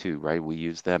tracks too, right? We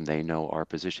use them, they know our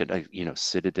position.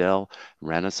 Citadel,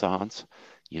 Renaissance,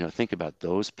 think about,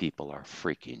 those people are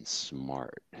freaking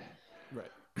smart.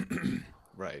 Right.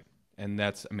 Right. And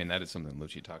that is something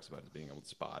Lucci talks about, is being able to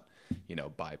spot,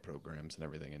 buy programs and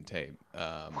everything in tape.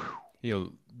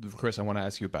 Chris, I want to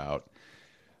ask you about,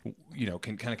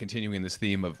 kind of continuing this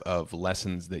theme of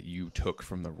lessons that you took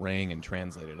from the ring and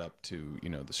translated up to,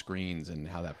 the screens, and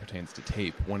how that pertains to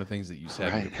tape. One of the things that you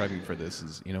said when Right. you're prepping for this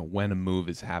is, when a move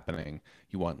is happening,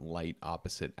 you want light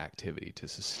opposite activity to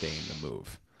sustain the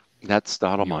move. That's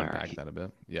Can you Stottlemyre. unpack that a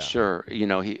bit? Yeah. Sure, you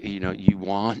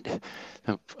want,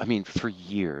 I mean, for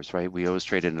years, right? We always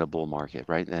traded in a bull market,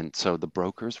 right? And so the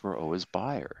brokers were always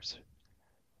buyers,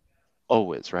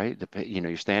 always, right?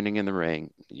 You're standing in the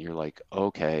ring, you're like,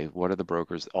 okay, what are the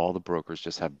brokers? All the brokers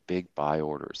just have big buy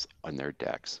orders on their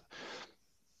decks.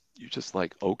 You're just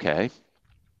like, okay,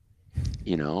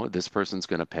 this person's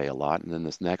going to pay a lot, and then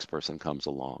this next person comes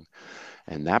along,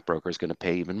 and that broker is going to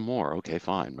pay even more. Okay,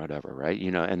 fine, whatever, right?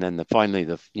 And then finally,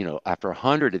 after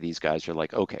 100 of these guys, you're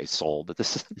like, okay, sold, but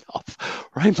this is enough,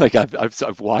 right? Like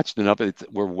I've watched enough.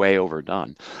 We're way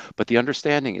overdone. But the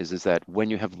understanding is that when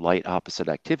you have light opposite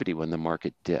activity, when the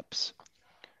market dips,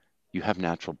 you have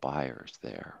natural buyers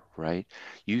there, right?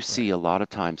 You see Right. a lot of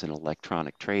times in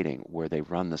electronic trading where they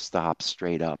run the stops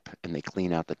straight up and they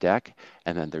clean out the deck,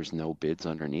 and then there's no bids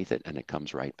underneath it, and it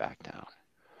comes right back down,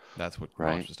 That's what Mosh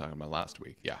right? was talking about last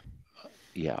week. Yeah.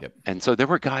 Yeah. Yep. And so there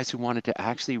were guys who wanted to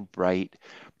actually write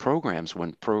programs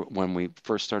when we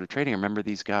first started trading. I remember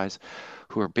these guys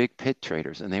who are big pit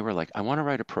traders, and they were like, I want to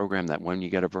write a program that when you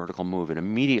get a vertical move, it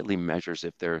immediately measures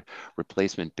if there are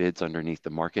replacement bids underneath the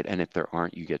market, and if there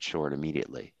aren't, you get short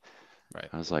immediately. Right.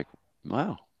 I was like,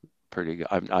 wow, pretty good.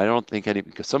 I don't think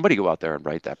because somebody go out there and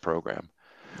write that program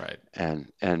Right.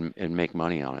 and make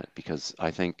money on it, because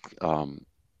I think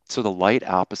so the light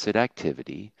opposite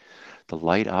activity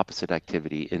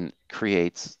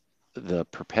creates the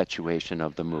perpetuation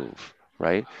of the move,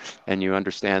 right? And you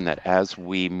understand that as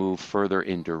we move further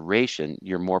in duration,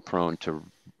 you're more prone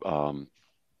um,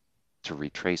 to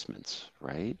retracements,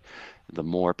 right? The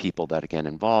more people that get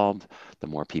involved, the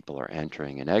more people are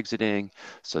entering and exiting.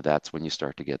 So that's when you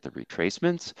start to get the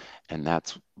retracements. And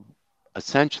that's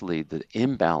essentially the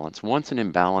imbalance. Once an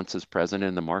imbalance is present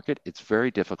in the market, it's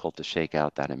very difficult to shake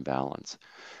out that imbalance.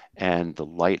 And the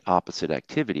light opposite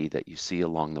activity that you see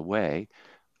along the way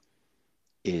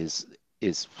is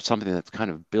is something that's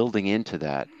kind of building into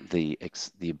that the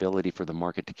ability for the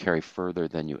market to carry further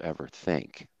than you ever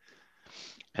think.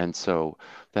 And so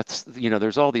that's,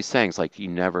 there's all these sayings like you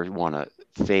never want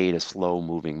to fade a slow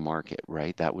moving market,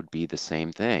 right? That would be the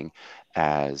same thing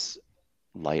as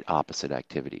light opposite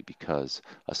activity, because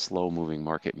a slow moving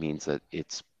market means that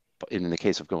in the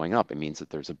case of going up, it means that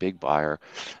there's a big buyer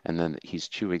and then he's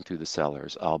chewing through the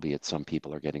sellers, albeit some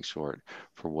people are getting short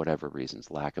for whatever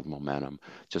reasons, lack of momentum,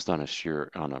 just on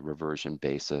a reversion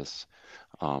basis,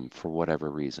 for whatever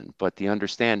reason. But the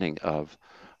understanding of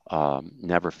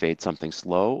never fade something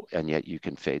slow, and yet you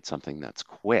can fade something that's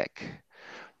quick.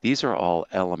 These are all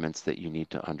elements that you need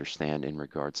to understand in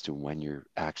regards to when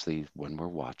we're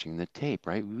watching the tape,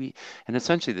 right? And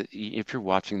essentially, if you're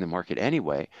watching the market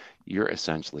anyway, you're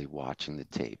essentially watching the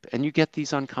tape. And you get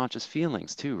these unconscious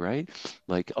feelings too, right?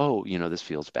 Like, oh, this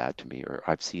feels bad to me, or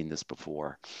I've seen this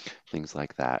before, things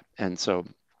like that. And so,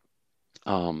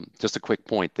 just a quick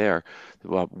point there.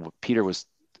 Well, Peter was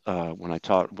when I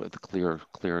taught with the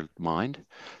clear mind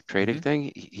trading Mm-hmm.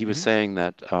 thing, he was Mm-hmm. saying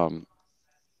that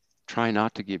try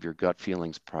not to give your gut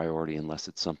feelings priority unless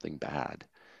it's something bad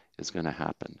is going to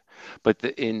happen. But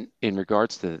in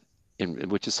regards to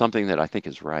which is something that I think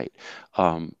is right.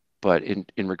 But in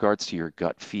regards to your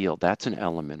gut feel, that's an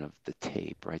element of the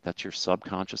tape, right? That's your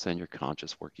subconscious and your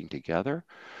conscious working together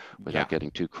Yeah. without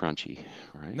getting too crunchy,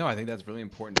 right? No, I think that's a really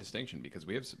important distinction because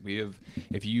we have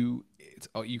if you it's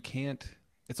oh you can't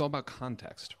it's all about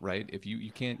context, right? If you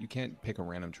can't pick a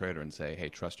random trader and say, "Hey,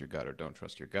 trust your gut or don't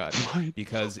trust your gut," Right.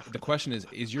 because the question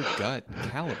is your gut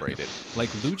calibrated? Like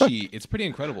Right. Lucci, it's pretty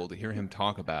incredible to hear him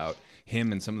talk about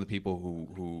him and some of the people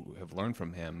who have learned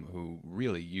from him who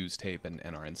really use tape and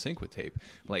are in sync with tape.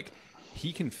 Like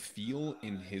he can feel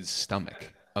in his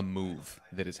stomach a move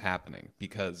that is happening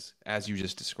because as you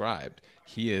just described,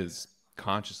 he is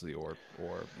consciously or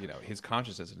his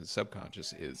consciousness and his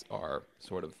subconscious is are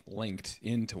sort of linked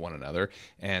into one another,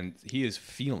 and he is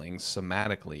feeling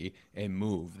somatically a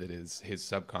move that is his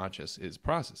subconscious is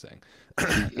processing.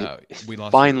 We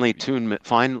lost your Finely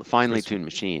Chris. tuned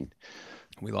machine.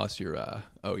 We lost your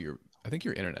your I think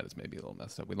your internet is maybe a little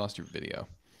messed up. We lost your video.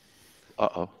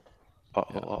 Uh-oh. Uh-oh.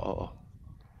 Yeah, Uh-oh.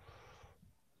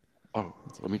 Oh,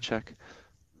 that's let me okay. check.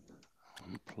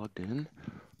 I'm plugged in.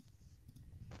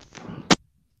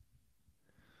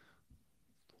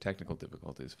 Technical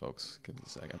difficulties, folks. Give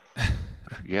us a second.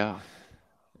 Yeah.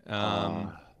 Uh,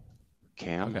 um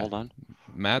Cam, okay. hold on.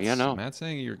 Yeah, Matt's no. Matt's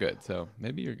saying you're good, so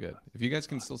maybe you're good. If you guys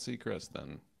can still see Chris,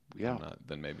 then I'm Yeah. not.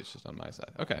 Then maybe it's just on my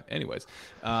side. Okay. Anyways,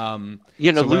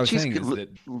 You know, so what I was saying is that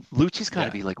Lucci's got to yeah,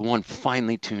 be like one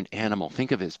finely tuned animal.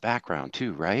 Think of his background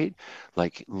too, right?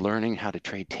 Like learning how to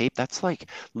trade tape. That's like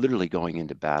literally going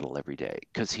into battle every day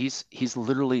because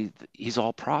he's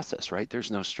all process, right?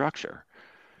 There's no structure.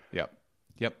 Yep.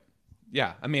 Yep.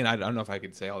 Yeah. I mean, I don't know if I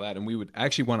could say all that. And we would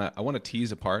actually I want to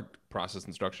tease apart process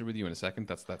and structure with you in a second.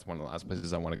 That's one of the last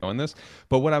places I want to go in this.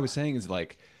 But what I was saying is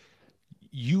like,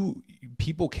 you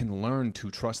people can learn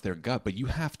to trust their gut, but you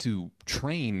have to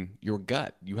train your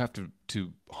gut. You have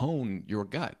to hone your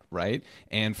gut, right?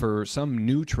 And for some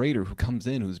new trader who comes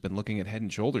in who's been looking at head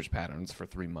and shoulders patterns for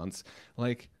 3 months,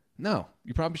 like, no,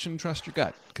 you probably shouldn't trust your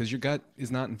gut because your gut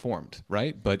is not informed,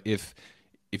 right? But if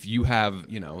you have,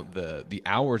 the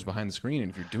hours behind the screen,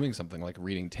 and if you're doing something like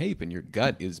reading tape and your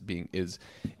gut is being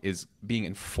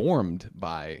informed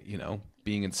by,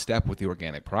 being in step with the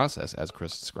organic process as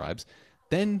Chris describes,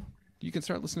 then you can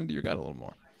start listening to your gut a little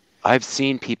more. I've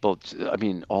seen people, I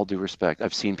mean, all due respect,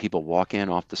 I've seen people walk in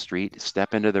off the street,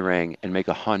 step into the ring, and make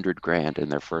 100 grand in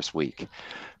their first week.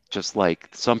 Just like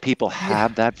some people Yeah.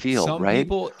 have that feel, Some right?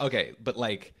 people, okay, but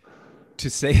like to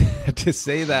say to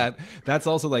say that, that's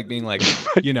also like being like,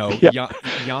 Yeah,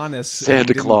 Giannis,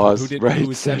 Santa Claus, who right?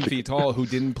 was 7 feet tall, who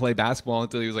didn't play basketball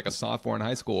until he was like a sophomore in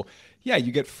high school. Yeah,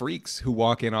 you get freaks who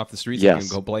walk in off the streets and can Yes,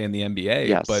 go play in the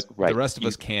NBA, yes, but the right. rest of You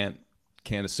us can't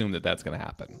assume that that's going to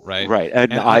happen, right? right.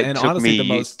 And it And took honestly, me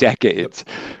the decades.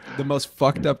 the most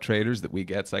fucked up traders that we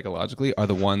get psychologically are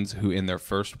the ones who in their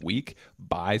first week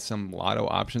buy some lotto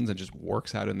options and just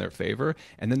works out in their favor,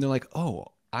 and then they're like, "Oh,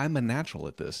 I'm a natural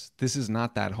at this. This is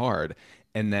not that hard."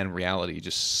 And then reality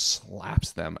just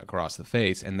slaps them across the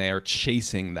face, and they are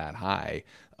chasing that high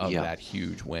of Yeah. that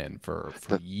huge win for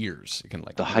The years. It can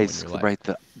like the high ruin your school, life. right?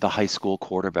 The high school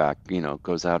quarterback,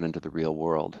 goes out into the real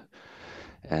world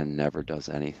and never does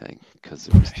anything because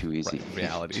it was Right, too right. easy.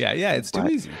 Reality. Yeah, yeah. It's too Right,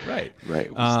 easy. Right. right.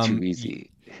 It was too Um,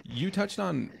 easy. you touched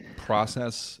on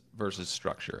process versus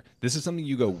structure. This is something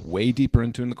you go way deeper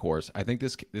into in the course. I think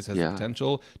this has the Yeah.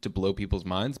 potential to blow people's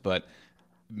minds, but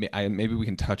maybe we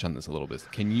can touch on this a this.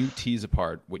 Can you tease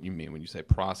apart what you mean when you say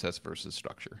process versus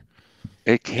structure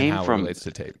It and came how it from relates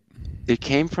to tape? it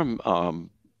came from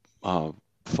uh,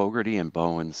 Fogarty and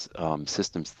Bowen's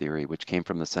systems theory, which came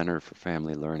from the Center for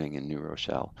Family Learning in New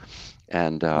Rochelle.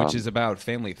 And Which is about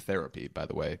family therapy, by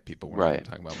the way, people. We're not even right,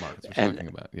 talking about markets. We're and talking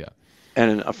about, yeah.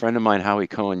 and a friend of mine, Howie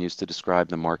Cohen, used to describe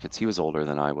the markets. He was older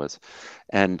than I was,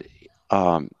 and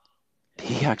um,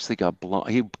 he actually got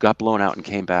blown out and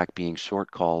came back being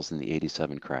short calls in the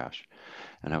 '87 crash.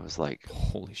 And I was like,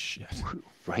 Holy shit.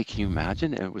 right, can you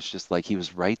imagine? And it was just like he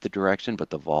was right the direction, but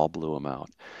the vol blew him out.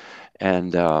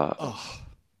 And Oh,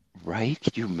 right,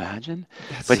 could you imagine?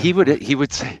 that's But so he would fucked. he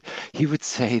would say he would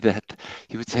say that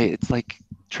he would say it's like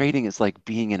trading is like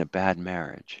being in a bad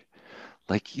marriage.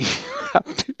 Like you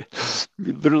have to,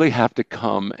 you literally have to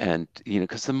come and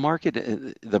because the market,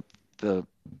 the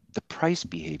the price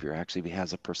behavior actually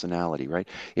has a personality, right?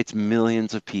 It's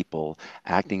millions of people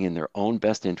acting in their own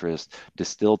best interest,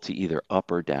 distilled to either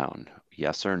up or down,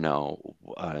 yes or no,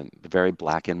 very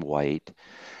black and white.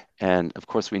 And of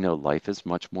course, we know life is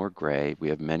much more gray. We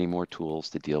have many more tools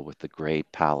to deal with the gray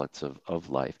palettes of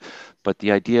life. But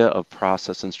the idea of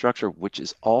process and structure, which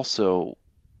is also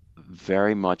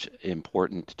very much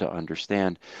important to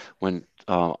understand when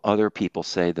other people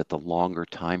say that the longer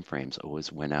time frames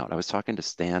always win out. I was talking to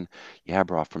Stan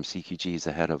Yabroff from CQG's,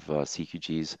 the head of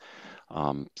CQG's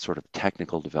sort of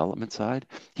technical development side.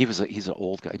 He's an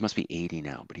old guy. He must be 80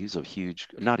 now, but he's a huge,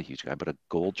 not a huge guy, but a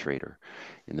gold trader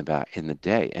in the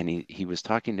day. And he was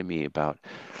talking to me about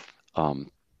um,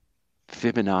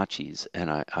 Fibonacci's,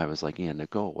 and I was like, yeah, no,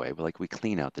 go away. But like we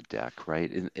clean out the deck, right?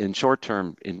 In short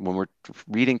term, when we're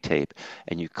reading tape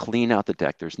and you clean out the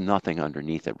deck, there's nothing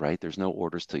underneath it, right? There's no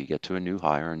orders till you get to a new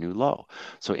high or a new low.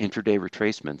 So intraday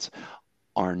retracements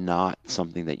are not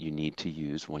something that you need to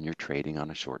use when you're trading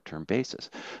on a short-term basis.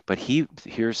 But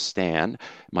here's Stan.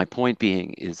 My point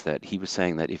being is that he was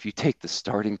saying that if you take the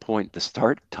starting point, the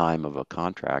start time of a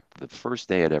contract, the first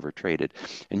day it ever traded,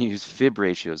 and you use fib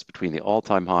ratios between the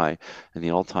all-time high and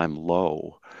the all-time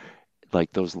low,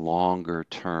 like those longer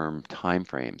term time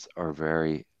frames are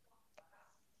very,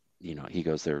 he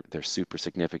goes, they're super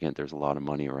significant. There's a lot of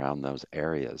money around those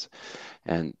areas.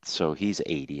 And so he's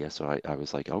 80. So I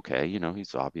was like, okay,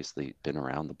 he's obviously been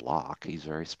around the block. He's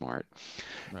very smart.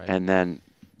 Right. And then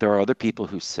there are other people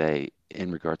who say,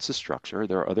 in regards to structure,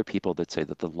 there are other people that say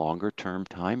that the longer term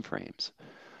time frames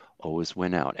always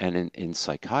win out. And in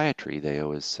psychiatry, they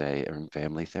always say, or in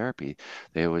family therapy,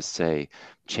 they always say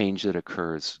change that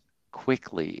occurs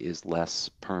quickly is less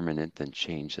permanent than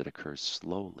change that occurs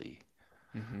slowly.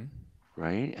 Mm-hmm.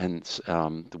 Right. And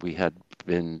we had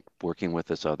been working with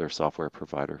this other software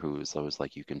provider who was always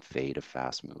like, you can fade a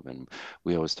fast move. And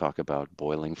we always talk about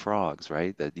boiling frogs,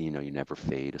 right? That, you never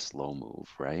fade a slow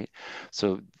move, right?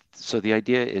 So, so the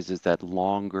idea is that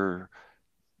longer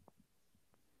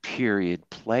period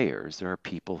players. There are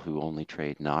people who only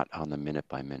trade not on the minute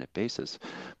by minute basis,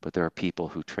 but there are people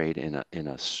who trade in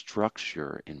a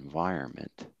structure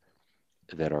environment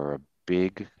that are a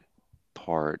big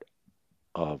part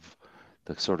of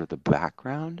the sort of the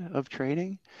background of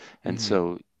trading. And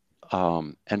Mm-hmm.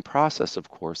 so, and process, of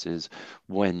course, is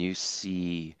when you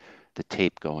see the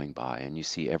tape going by and you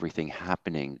see everything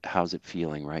happening, how's it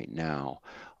feeling right now?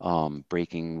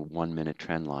 Breaking 1 minute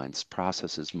trend lines.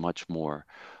 Process is much more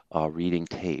reading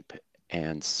tape.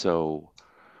 And so,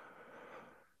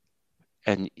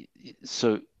 and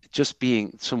so just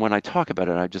being, so when I talk about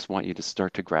it, I just want you to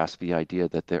start to grasp the idea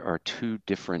that there are two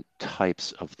different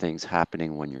types of things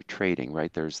happening when you're trading,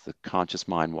 right? There's the conscious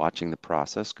mind watching the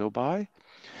process go by,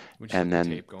 Which is and like the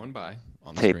then tape going by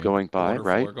on the tape screen, going by, order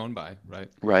right? flow going by, right?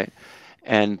 Right.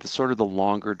 And the sort of the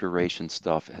longer duration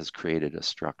stuff has created a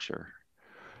structure.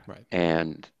 Right.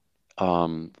 And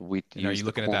we And are use you the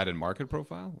looking at that in market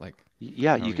profile? Like,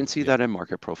 yeah, how you are can you? see Yeah. that in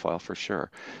market profile for sure.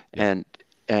 Yeah. And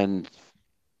and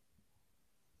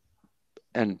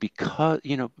and because,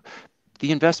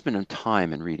 the investment in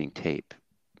time in reading tape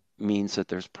means that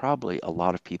there's probably a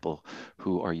lot of people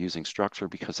who are using structure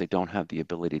because they don't have the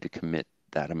ability to commit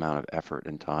that amount of effort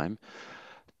and time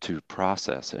to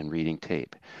process and reading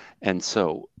tape. And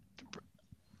so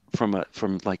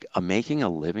from like a making a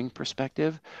living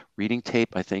perspective, reading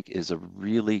tape I think is a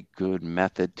really good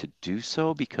method to do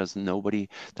so because nobody,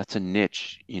 that's a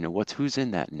niche, who's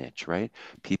in that niche, right?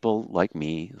 People like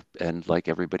me and like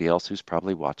everybody else who's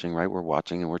probably watching, right? We're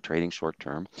watching and we're trading short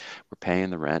term. We're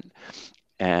paying the rent.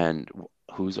 And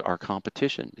who's our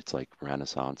competition? It's like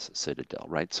Renaissance, Citadel,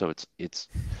 right? So it's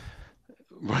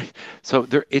right. So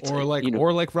there, it's Or like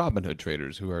Robinhood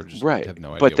traders who are just right, have no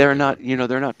but idea what they're doing.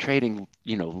 they're not trading,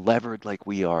 levered like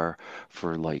we are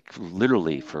for like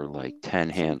literally for like 10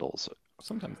 Some handles.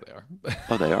 sometimes they are.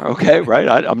 Oh, they are okay,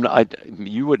 right? I'm not.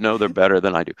 You would know they're better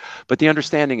than I do. But the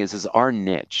understanding is our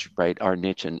niche, right? Our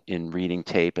niche in reading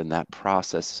tape and that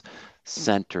process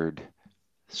centered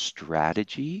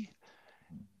strategy,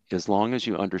 as long as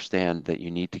you understand that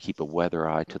you need to keep a weather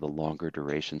eye to the longer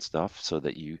duration stuff so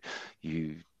that you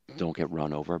don't get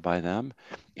run over by them,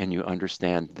 and you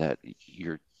understand that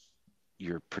you're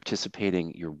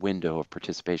participating, your window of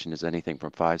participation is anything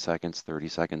from 5 seconds, 30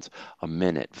 seconds, a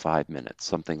minute, 5 minutes,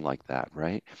 something like that,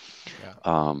 right? Yeah.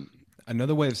 um,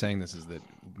 Another way of saying this is that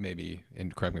maybe,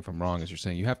 and correct me if I'm wrong, is you're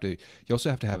saying you also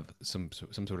have to have some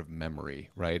sort of memory,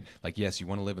 right? Like, yes, you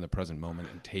want to live in the present moment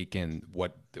and take in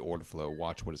what the order flow,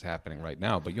 watch what is happening right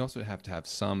now, but you also have to have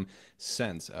some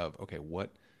sense of, okay,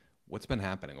 what's been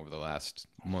happening over the last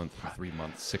month, 3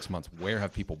 months, 6 months? Where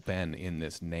have people been in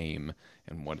this name,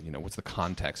 and what's the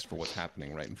context for what's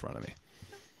happening right in front of me?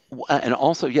 and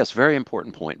also, yes, very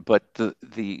important point, but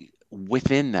the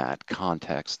within that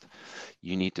context,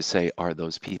 you need to say, are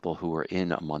those people who were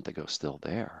in a month ago still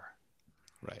there?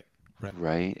 Right. Right.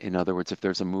 Right? In other words, if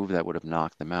there's a move that would have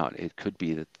knocked them out, it could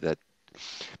be that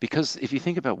because if you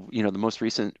think about, the most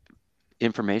recent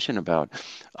information about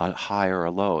a high or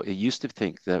a low, it used to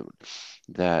think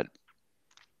that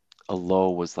a low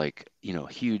was like,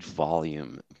 huge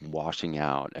volume washing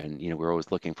out. And, we're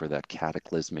always looking for that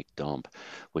cataclysmic dump,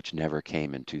 which never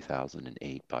came in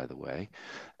 2008, by the way.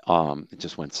 It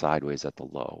just went sideways at the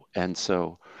low. And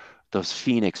so those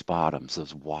phoenix bottoms,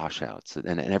 those washouts,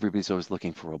 and everybody's always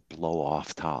looking for a blow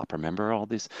off top. Remember all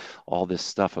this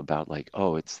stuff about like,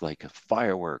 oh, it's like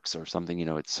fireworks or something,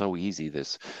 it's so easy,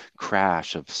 this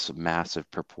crash of massive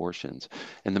proportions.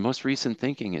 And the most recent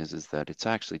thinking is that it's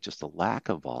actually just a lack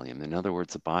of volume. In other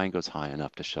words, the buying goes high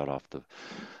enough to shut off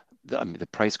I mean, the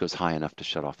price goes high enough to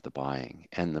shut off the buying.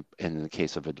 And in the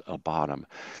case of a bottom,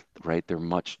 right, they're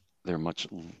much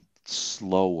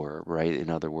slower, right? In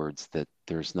other words, that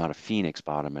there's not a phoenix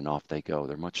bottom and off they go.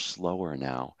 They're much slower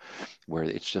now, where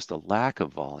it's just a lack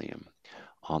of volume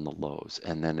on the lows,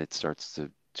 and then it starts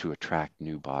to attract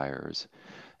new buyers.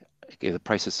 Okay, the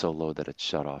price is so low that it's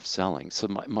shut off selling. So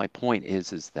my point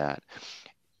is that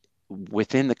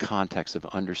within the context of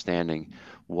understanding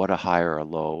what a high or a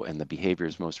low and the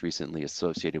behaviors most recently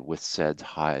associated with said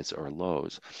highs or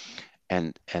lows,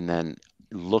 and then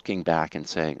looking back and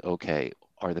saying, okay,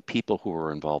 are the people who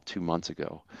were involved 2 months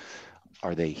ago,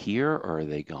 are they here or are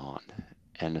they gone?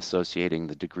 And associating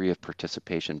the degree of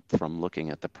participation from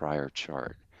looking at the prior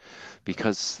chart. Right.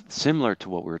 Because similar to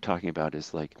what we were talking about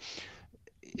is like,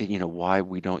 why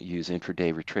we don't use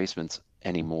intraday retracements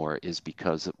anymore is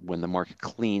because when the market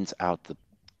cleans out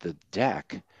the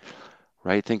deck,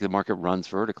 right? Think the market runs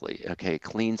vertically. Okay, it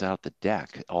cleans out the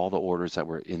deck, all the orders that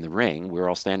were in the ring. We're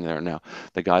all standing there now.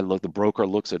 The broker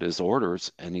looks at his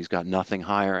orders and he's got nothing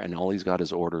higher and all he's got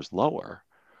is orders lower.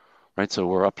 right? So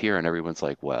we're up here and everyone's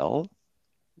like, well,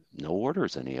 no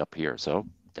orders any up here. So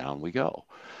down we go.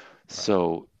 Right.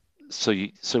 So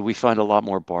so we find a lot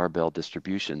more barbell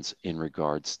distributions in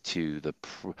regards to the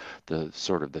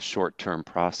sort of the short-term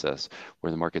process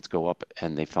where the markets go up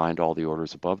and they find all the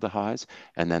orders above the highs,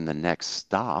 and then the next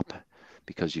stop,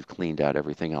 because you've cleaned out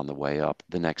everything on the way up,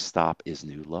 the next stop is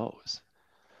new lows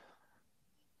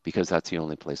because that's the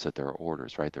only place that there are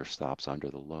orders, right? There are stops under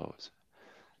the lows.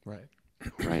 Right.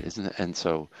 Right, isn't it? And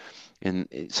so in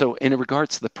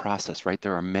regards to the process, right,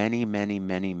 there are many, many,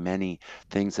 many, many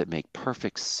things that make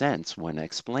perfect sense when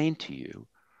explained to you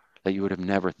that you would have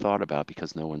never thought about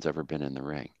because no one's ever been in the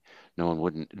ring. No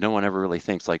one ever really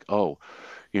thinks like, oh,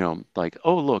 like,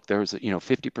 oh, look, there's,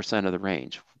 50% of the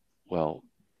range. Well,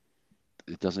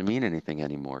 it doesn't mean anything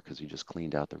anymore because you just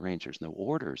cleaned out the range. There's no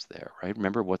orders there, right?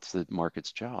 Remember, what's the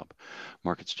market's job?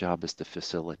 Market's job is to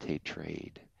facilitate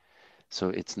trade. So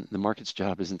it's the market's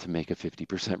job isn't to make a 50%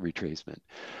 retracement.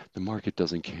 The market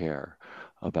doesn't care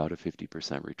about a 50%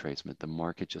 retracement. The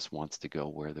market just wants to go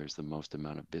where there's the most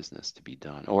amount of business to be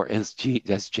done. Or as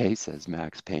Jay says,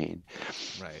 Max Payne.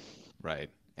 Right, right.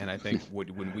 And I think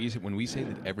when we say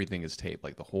that everything is tape,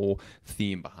 like the whole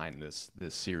theme behind this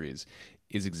series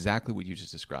is exactly what you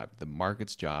just described. The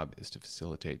market's job is to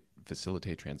facilitate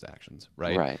transactions,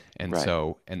 right? Right, And right,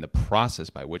 so, and the process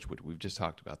by which what we've just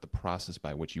talked about, the process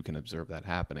by which you can observe that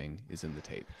happening is in the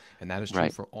tape, and that is true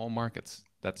right, for all markets.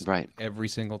 That's right, every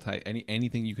single type,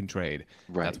 anything you can trade.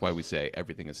 right. That's why we say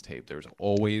everything is tape. There's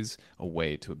always a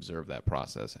way to observe that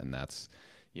process, and that's,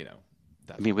 you know,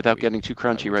 I that's mean, why without we getting too why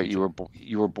crunchy, we right? teach it.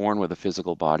 You were born with a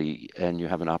physical body, and you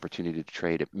have an opportunity to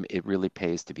trade. It really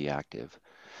pays to be active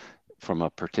from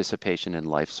a participation in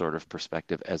life sort of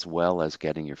perspective, as well as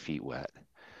getting your feet wet.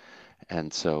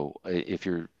 And so, if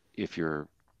you're if you're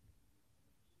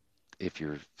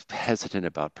hesitant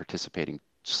about participating,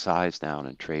 size down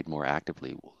and trade more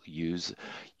actively. Use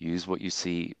what you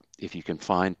see. If you can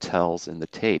find tells in the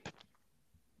tape,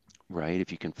 right?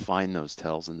 If you can find those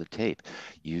tells in the tape,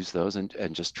 use those and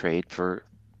just trade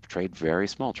very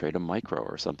small, trade a micro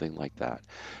or something like that.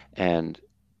 And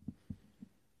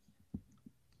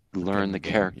Get learn in the the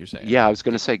game, character. you're saying. Yeah, I was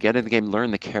going to Get say, get in yeah. the game,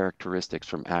 learn the characteristics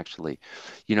from actually,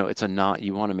 it's a not,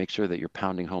 you want to make sure that you're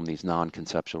pounding home these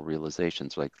non-conceptual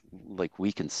realizations. Like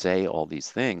we can say all these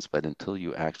things, but until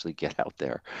you actually get out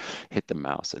there, hit the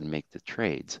mouse and make the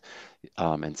trades,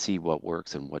 and see what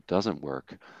works and what doesn't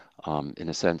work. In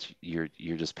a sense, you're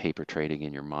just paper trading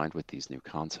in your mind with these new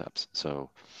concepts. So,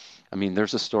 I mean,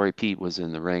 there's a story. Pete was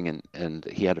in the ring, and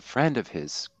he had a friend of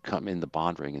his come in the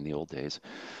bond ring in the old days,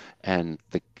 and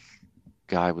the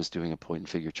guy was doing a point and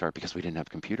figure chart because we didn't have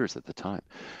computers at the time.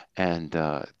 And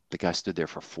the guy stood there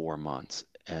for 4 months.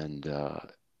 And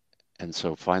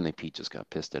so finally, Pete just got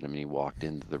pissed at him and he walked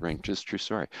into the ring. Just true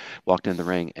story. Walked in the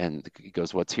ring and he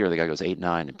goes, "What's here?" The guy goes,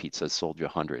 8-9. And Pete says, "Sold you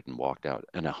 100," and walked out.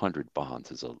 And 100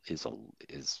 bonds is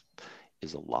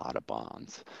a lot of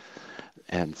bonds.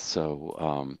 And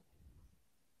so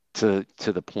to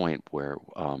the point where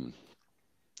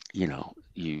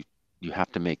you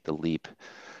have to make the leap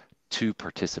to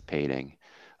participating.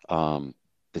 Um,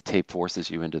 the tape forces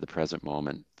you into the present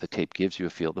moment. The tape gives you a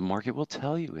feel. The market will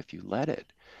tell you if you let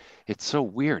it. It's so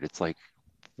weird. It's like,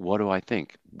 what do I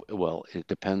think? Well, it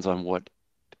depends on what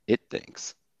it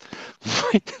thinks.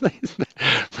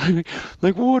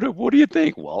 Like, what do you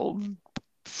think? Well,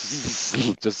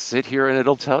 just sit here and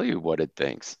it'll tell you what it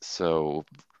thinks. So,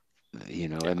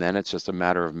 Yeah. and then it's just a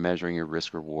matter of measuring your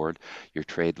risk reward, your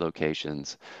trade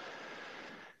locations,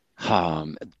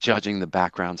 judging the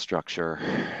background structure,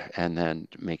 and then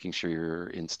making sure you're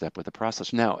in step with the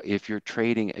process. Now, if you're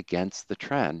trading against the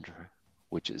trend,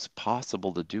 which is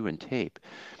possible to do in tape,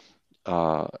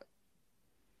 uh,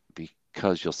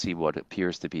 because you'll see what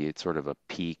appears to be sort of a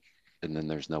peak and then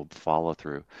there's no follow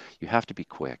through. You have to be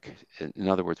quick. In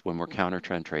other words, when we're counter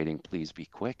trend trading, please be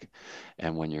quick.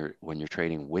 And when you're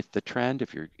trading with the trend,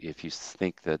 if you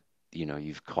think that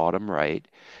you've caught them right,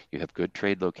 you have good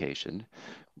trade location,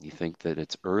 you think that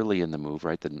it's early in the move,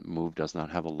 right? The move does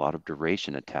not have a lot of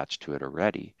duration attached to it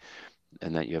already,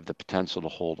 and that you have the potential to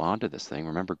hold on to this thing.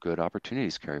 Remember, good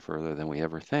opportunities carry further than we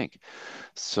ever think.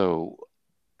 So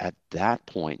at that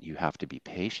point, you have to be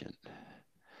patient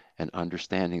and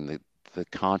understanding the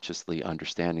consciously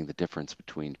understanding the difference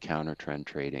between counter trend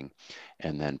trading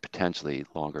and then potentially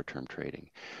longer term trading.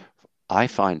 I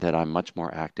find that I'm much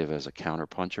more active as a counter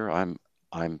puncher. I'm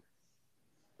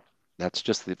that's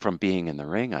just from being in the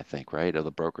ring, I think, right?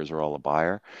 The brokers are all a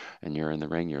buyer, and you're in the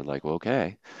ring. You're like, well,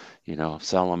 okay,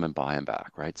 sell them and buy them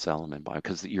back, right? Sell them and buy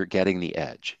because you're getting the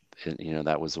edge. And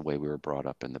that was the way we were brought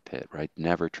up in the pit, right?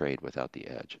 Never trade without the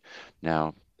edge.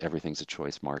 Now, everything's a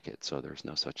choice market, so there's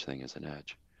no such thing as an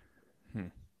edge. Hmm.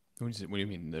 What do you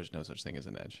mean there's no such thing as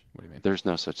an edge? What do you mean? There's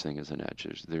no such thing as an edge.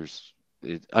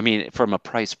 I mean, from a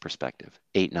price perspective,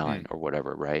 8, 9 Mm. or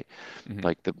whatever, right? Hmm.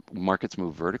 Like the markets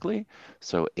move vertically,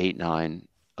 so 8, 9,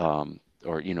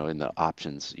 or in the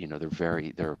options,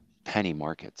 they're penny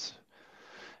markets.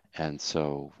 And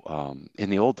so in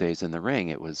the old days in the ring,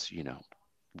 it was,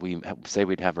 we say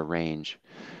we'd have a range.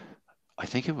 I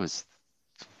think it was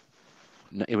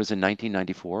in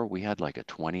 1994. We had like a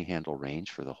 20 handle range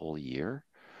for the whole year,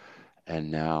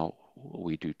 and now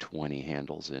we do 20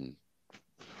 handles in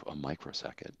a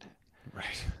microsecond.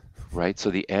 Right. Right?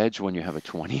 So the edge when you have a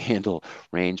 20 handle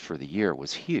range for the year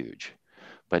was huge.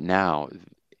 But now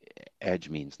edge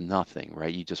means nothing,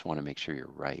 right? You just want to make sure you're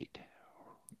right,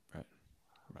 Right.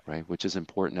 Right. right? Which is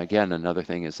important. Again, another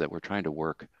thing is that we're trying to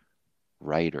work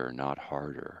righter, not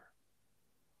harder,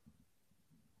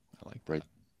 I like right?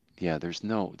 that. Yeah, there's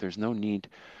no need.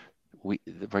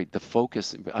 Right, the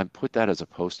focus, I put that as a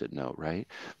post-it note, right?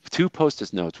 Two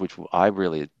post-it notes, which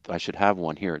I should have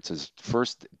one here. It says,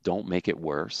 first, don't make it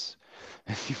worse.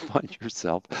 If you find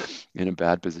yourself in a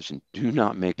bad position, do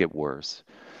not make it worse.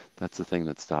 That's the thing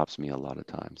that stops me a lot of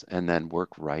times. And then work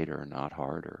righter, not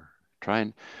harder.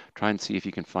 Try and see if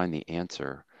you can find the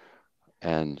answer.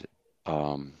 And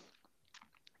um,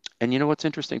 and what's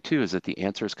interesting too is that the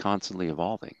answer is constantly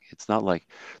evolving. It's not like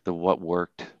the what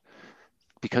worked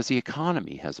because the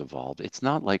economy has evolved. It's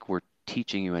not like we're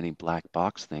teaching you any black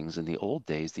box things. In the old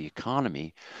days, the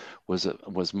economy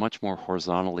was much more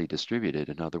horizontally distributed.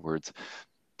 In other words,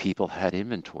 people had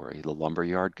inventory. The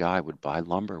lumberyard guy would buy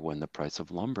lumber when the price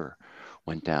of lumber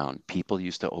went down. People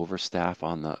used to overstaff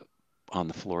on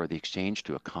the floor of the exchange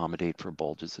to accommodate for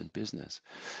bulges in business.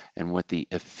 And with the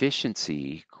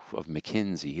efficiency of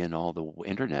McKinsey and all the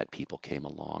internet people came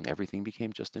along, everything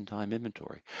became just-in-time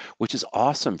inventory, which is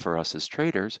awesome for us as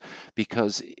traders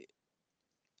because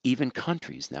even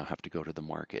countries now have to go to the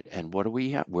market. And what do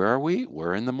we have? Where are we?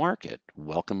 We're in the market.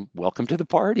 Welcome to the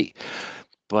party.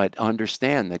 But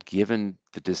understand that given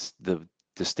the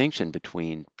distinction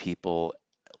between people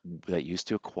that used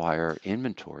to acquire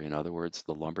inventory, in other words,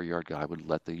 the lumberyard guy would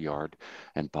let the yard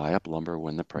and buy up lumber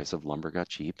when the price of lumber got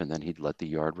cheap, and then he'd let the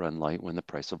yard run light when the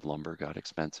price of lumber got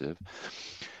expensive,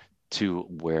 to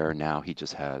where now he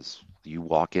just has. You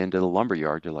walk into the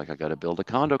lumberyard, you're like, I got to build a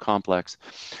condo complex.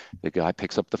 The guy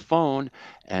picks up the phone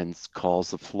and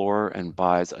calls the floor and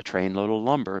buys a trainload of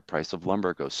lumber. Price of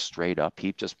lumber goes straight up.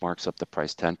 He just marks up the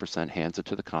price 10%, hands it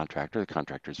to the contractor. The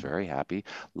contractor's very happy.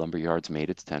 Lumberyard's made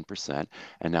its 10%,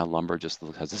 and now lumber just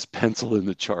has this pencil in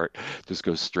the chart, just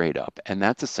goes straight up. And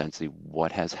that's essentially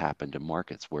what has happened to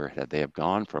markets, where they have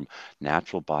gone from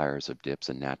natural buyers of dips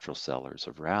and natural sellers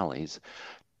of rallies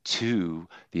to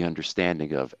the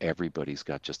understanding of everybody's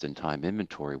got just-in-time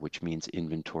inventory, which means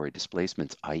inventory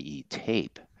displacements, i.e.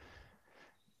 tape,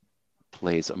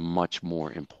 plays a much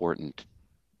more important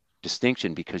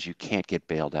distinction because you can't get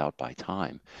bailed out by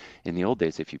time. In the old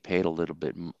days, if you paid a little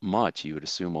bit much, you would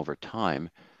assume over time.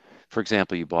 For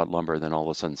example, you bought lumber, then all of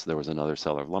a sudden there was another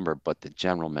seller of lumber, but the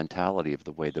general mentality of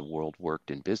the way the world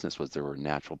worked in business was there were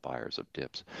natural buyers of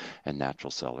dips and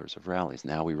natural sellers of rallies.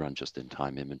 Now we run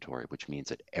just-in-time inventory, which means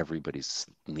that everybody's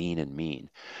lean and mean.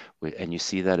 And you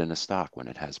see that in a stock when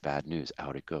it has bad news,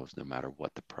 out it goes, no matter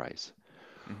what the price,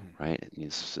 Hmm. right?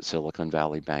 Silicon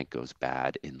Valley Bank goes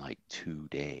bad in like 2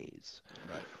 days,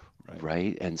 Right. Right.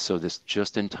 right? And so this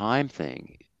just-in-time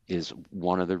thing is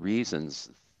one of the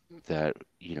reasons that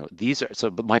these are so,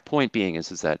 but my point being is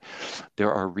that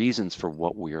there are reasons for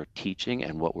what we are teaching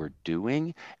and what we're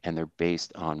doing, and they're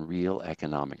based on real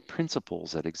economic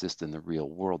principles that exist in the real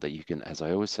world that you can, as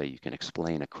I always say, you can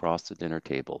explain across the dinner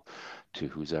table to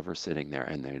who's ever sitting there,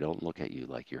 and they don't look at you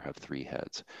like you have three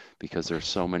heads, because there's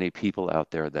Right. so many people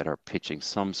out there that are pitching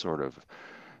some sort of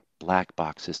black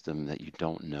box system that you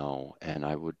don't know. And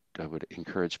I would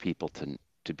encourage people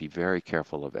to be very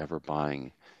careful of ever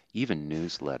buying even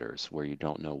newsletters where you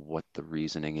don't know what the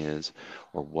reasoning is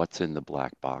or what's in the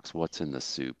black box, what's in the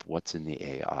soup, what's in the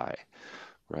AI,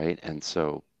 right? And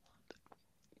so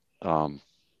um,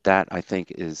 that I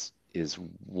think is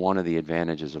one of the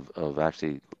advantages of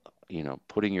actually,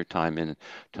 putting your time in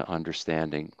to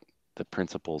understanding the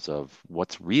principles of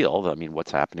what's real, I mean,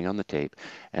 what's happening on the tape,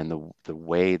 and the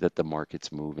way that the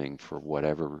market's moving for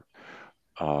whatever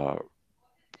uh,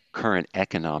 current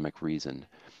economic reason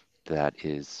that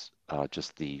is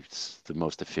just the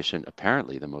most efficient,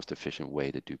 apparently the most efficient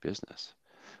way to do business,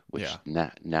 which Yeah.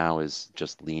 now is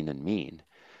just lean and mean.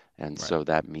 And Right. so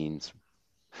that means,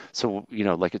 so,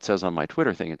 like it says on my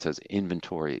Twitter thing, it says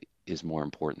inventory is more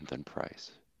important than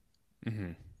price.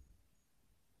 Hmm.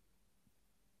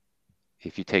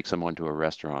 if you take someone to a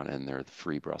restaurant and they're the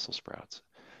free Brussels sprouts,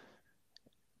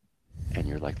 and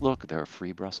you're like, look, there are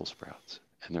free Brussels sprouts.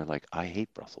 And they're like, I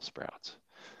hate Brussels sprouts.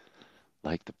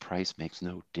 Like the price makes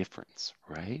no difference,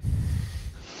 right?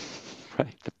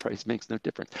 Right? The price makes no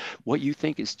difference. What you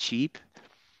think is cheap,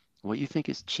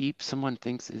 someone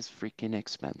thinks is freaking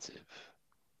expensive,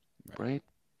 right?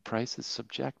 Price is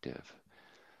subjective.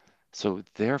 So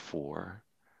therefore,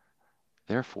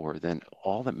 then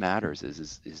all that matters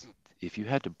is if you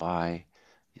had to buy,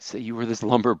 say you were this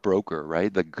lumber broker,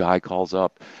 right? The guy calls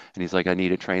up and he's like, I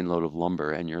need a trainload of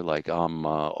lumber. And you're like, oh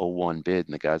 01 bid.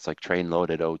 And the guy's like,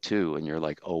 trainload at oh 02. And you're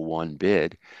like, oh 01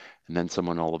 bid. And then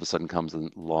someone all of a sudden comes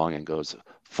along and goes,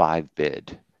 5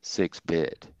 bid, 6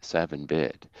 bid, 7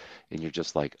 bid. And you're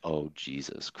just like, oh,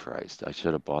 Jesus Christ, I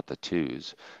should have bought the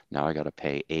 2s. Now I got to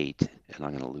pay 8 and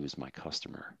I'm going to lose my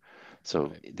customer.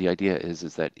 So the idea is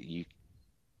that you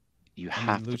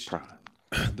have to.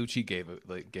 Lucci gave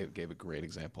a great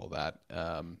example of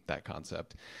that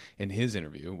concept in his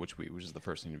interview, which is the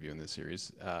first interview in this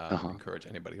series. Encourage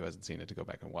anybody who hasn't seen it to go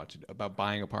back and watch it, about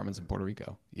buying apartments in Puerto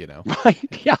Rico.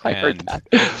 Right? Yeah, I heard that.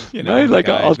 Right? Like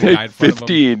I'll take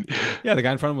 15. Yeah, the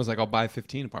guy in front of him was like, "I'll buy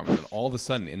 15 apartments," and all of a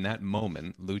sudden, in that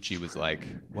moment, Lucci was like,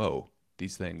 "Whoa."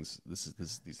 These things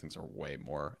are way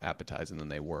more appetizing than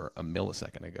they were a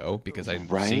millisecond ago, because I'm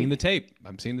seeing the tape.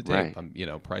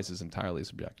 Right. Price is entirely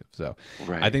subjective. So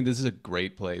Right. I think this is a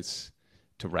great place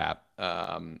to wrap.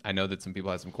 I know that some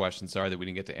people had some questions. Sorry that we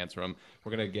didn't get to answer them.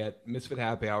 We're going to get Misfit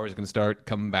Happy Hour is going to start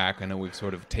coming back. I know we've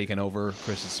sort of taken over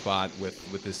Chris's spot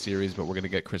with this series, but we're going to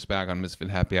get Chris back on Misfit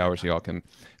Happy Hour so y'all can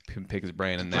pick his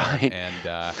brain in there. Right.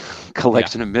 And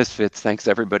collection of misfits. Thanks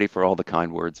everybody for all the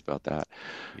kind words about that.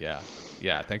 Yeah.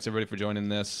 Thanks everybody for joining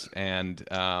this, and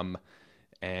I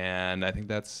think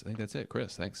that's it.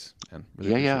 Chris, thanks, man.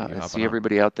 Really I see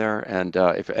everybody out there, and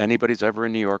if anybody's ever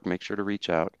in New York, make sure to reach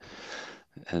out,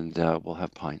 and we'll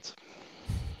have pints.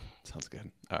 Sounds good.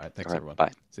 All right, thanks all right, everyone.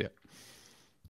 Bye. See ya.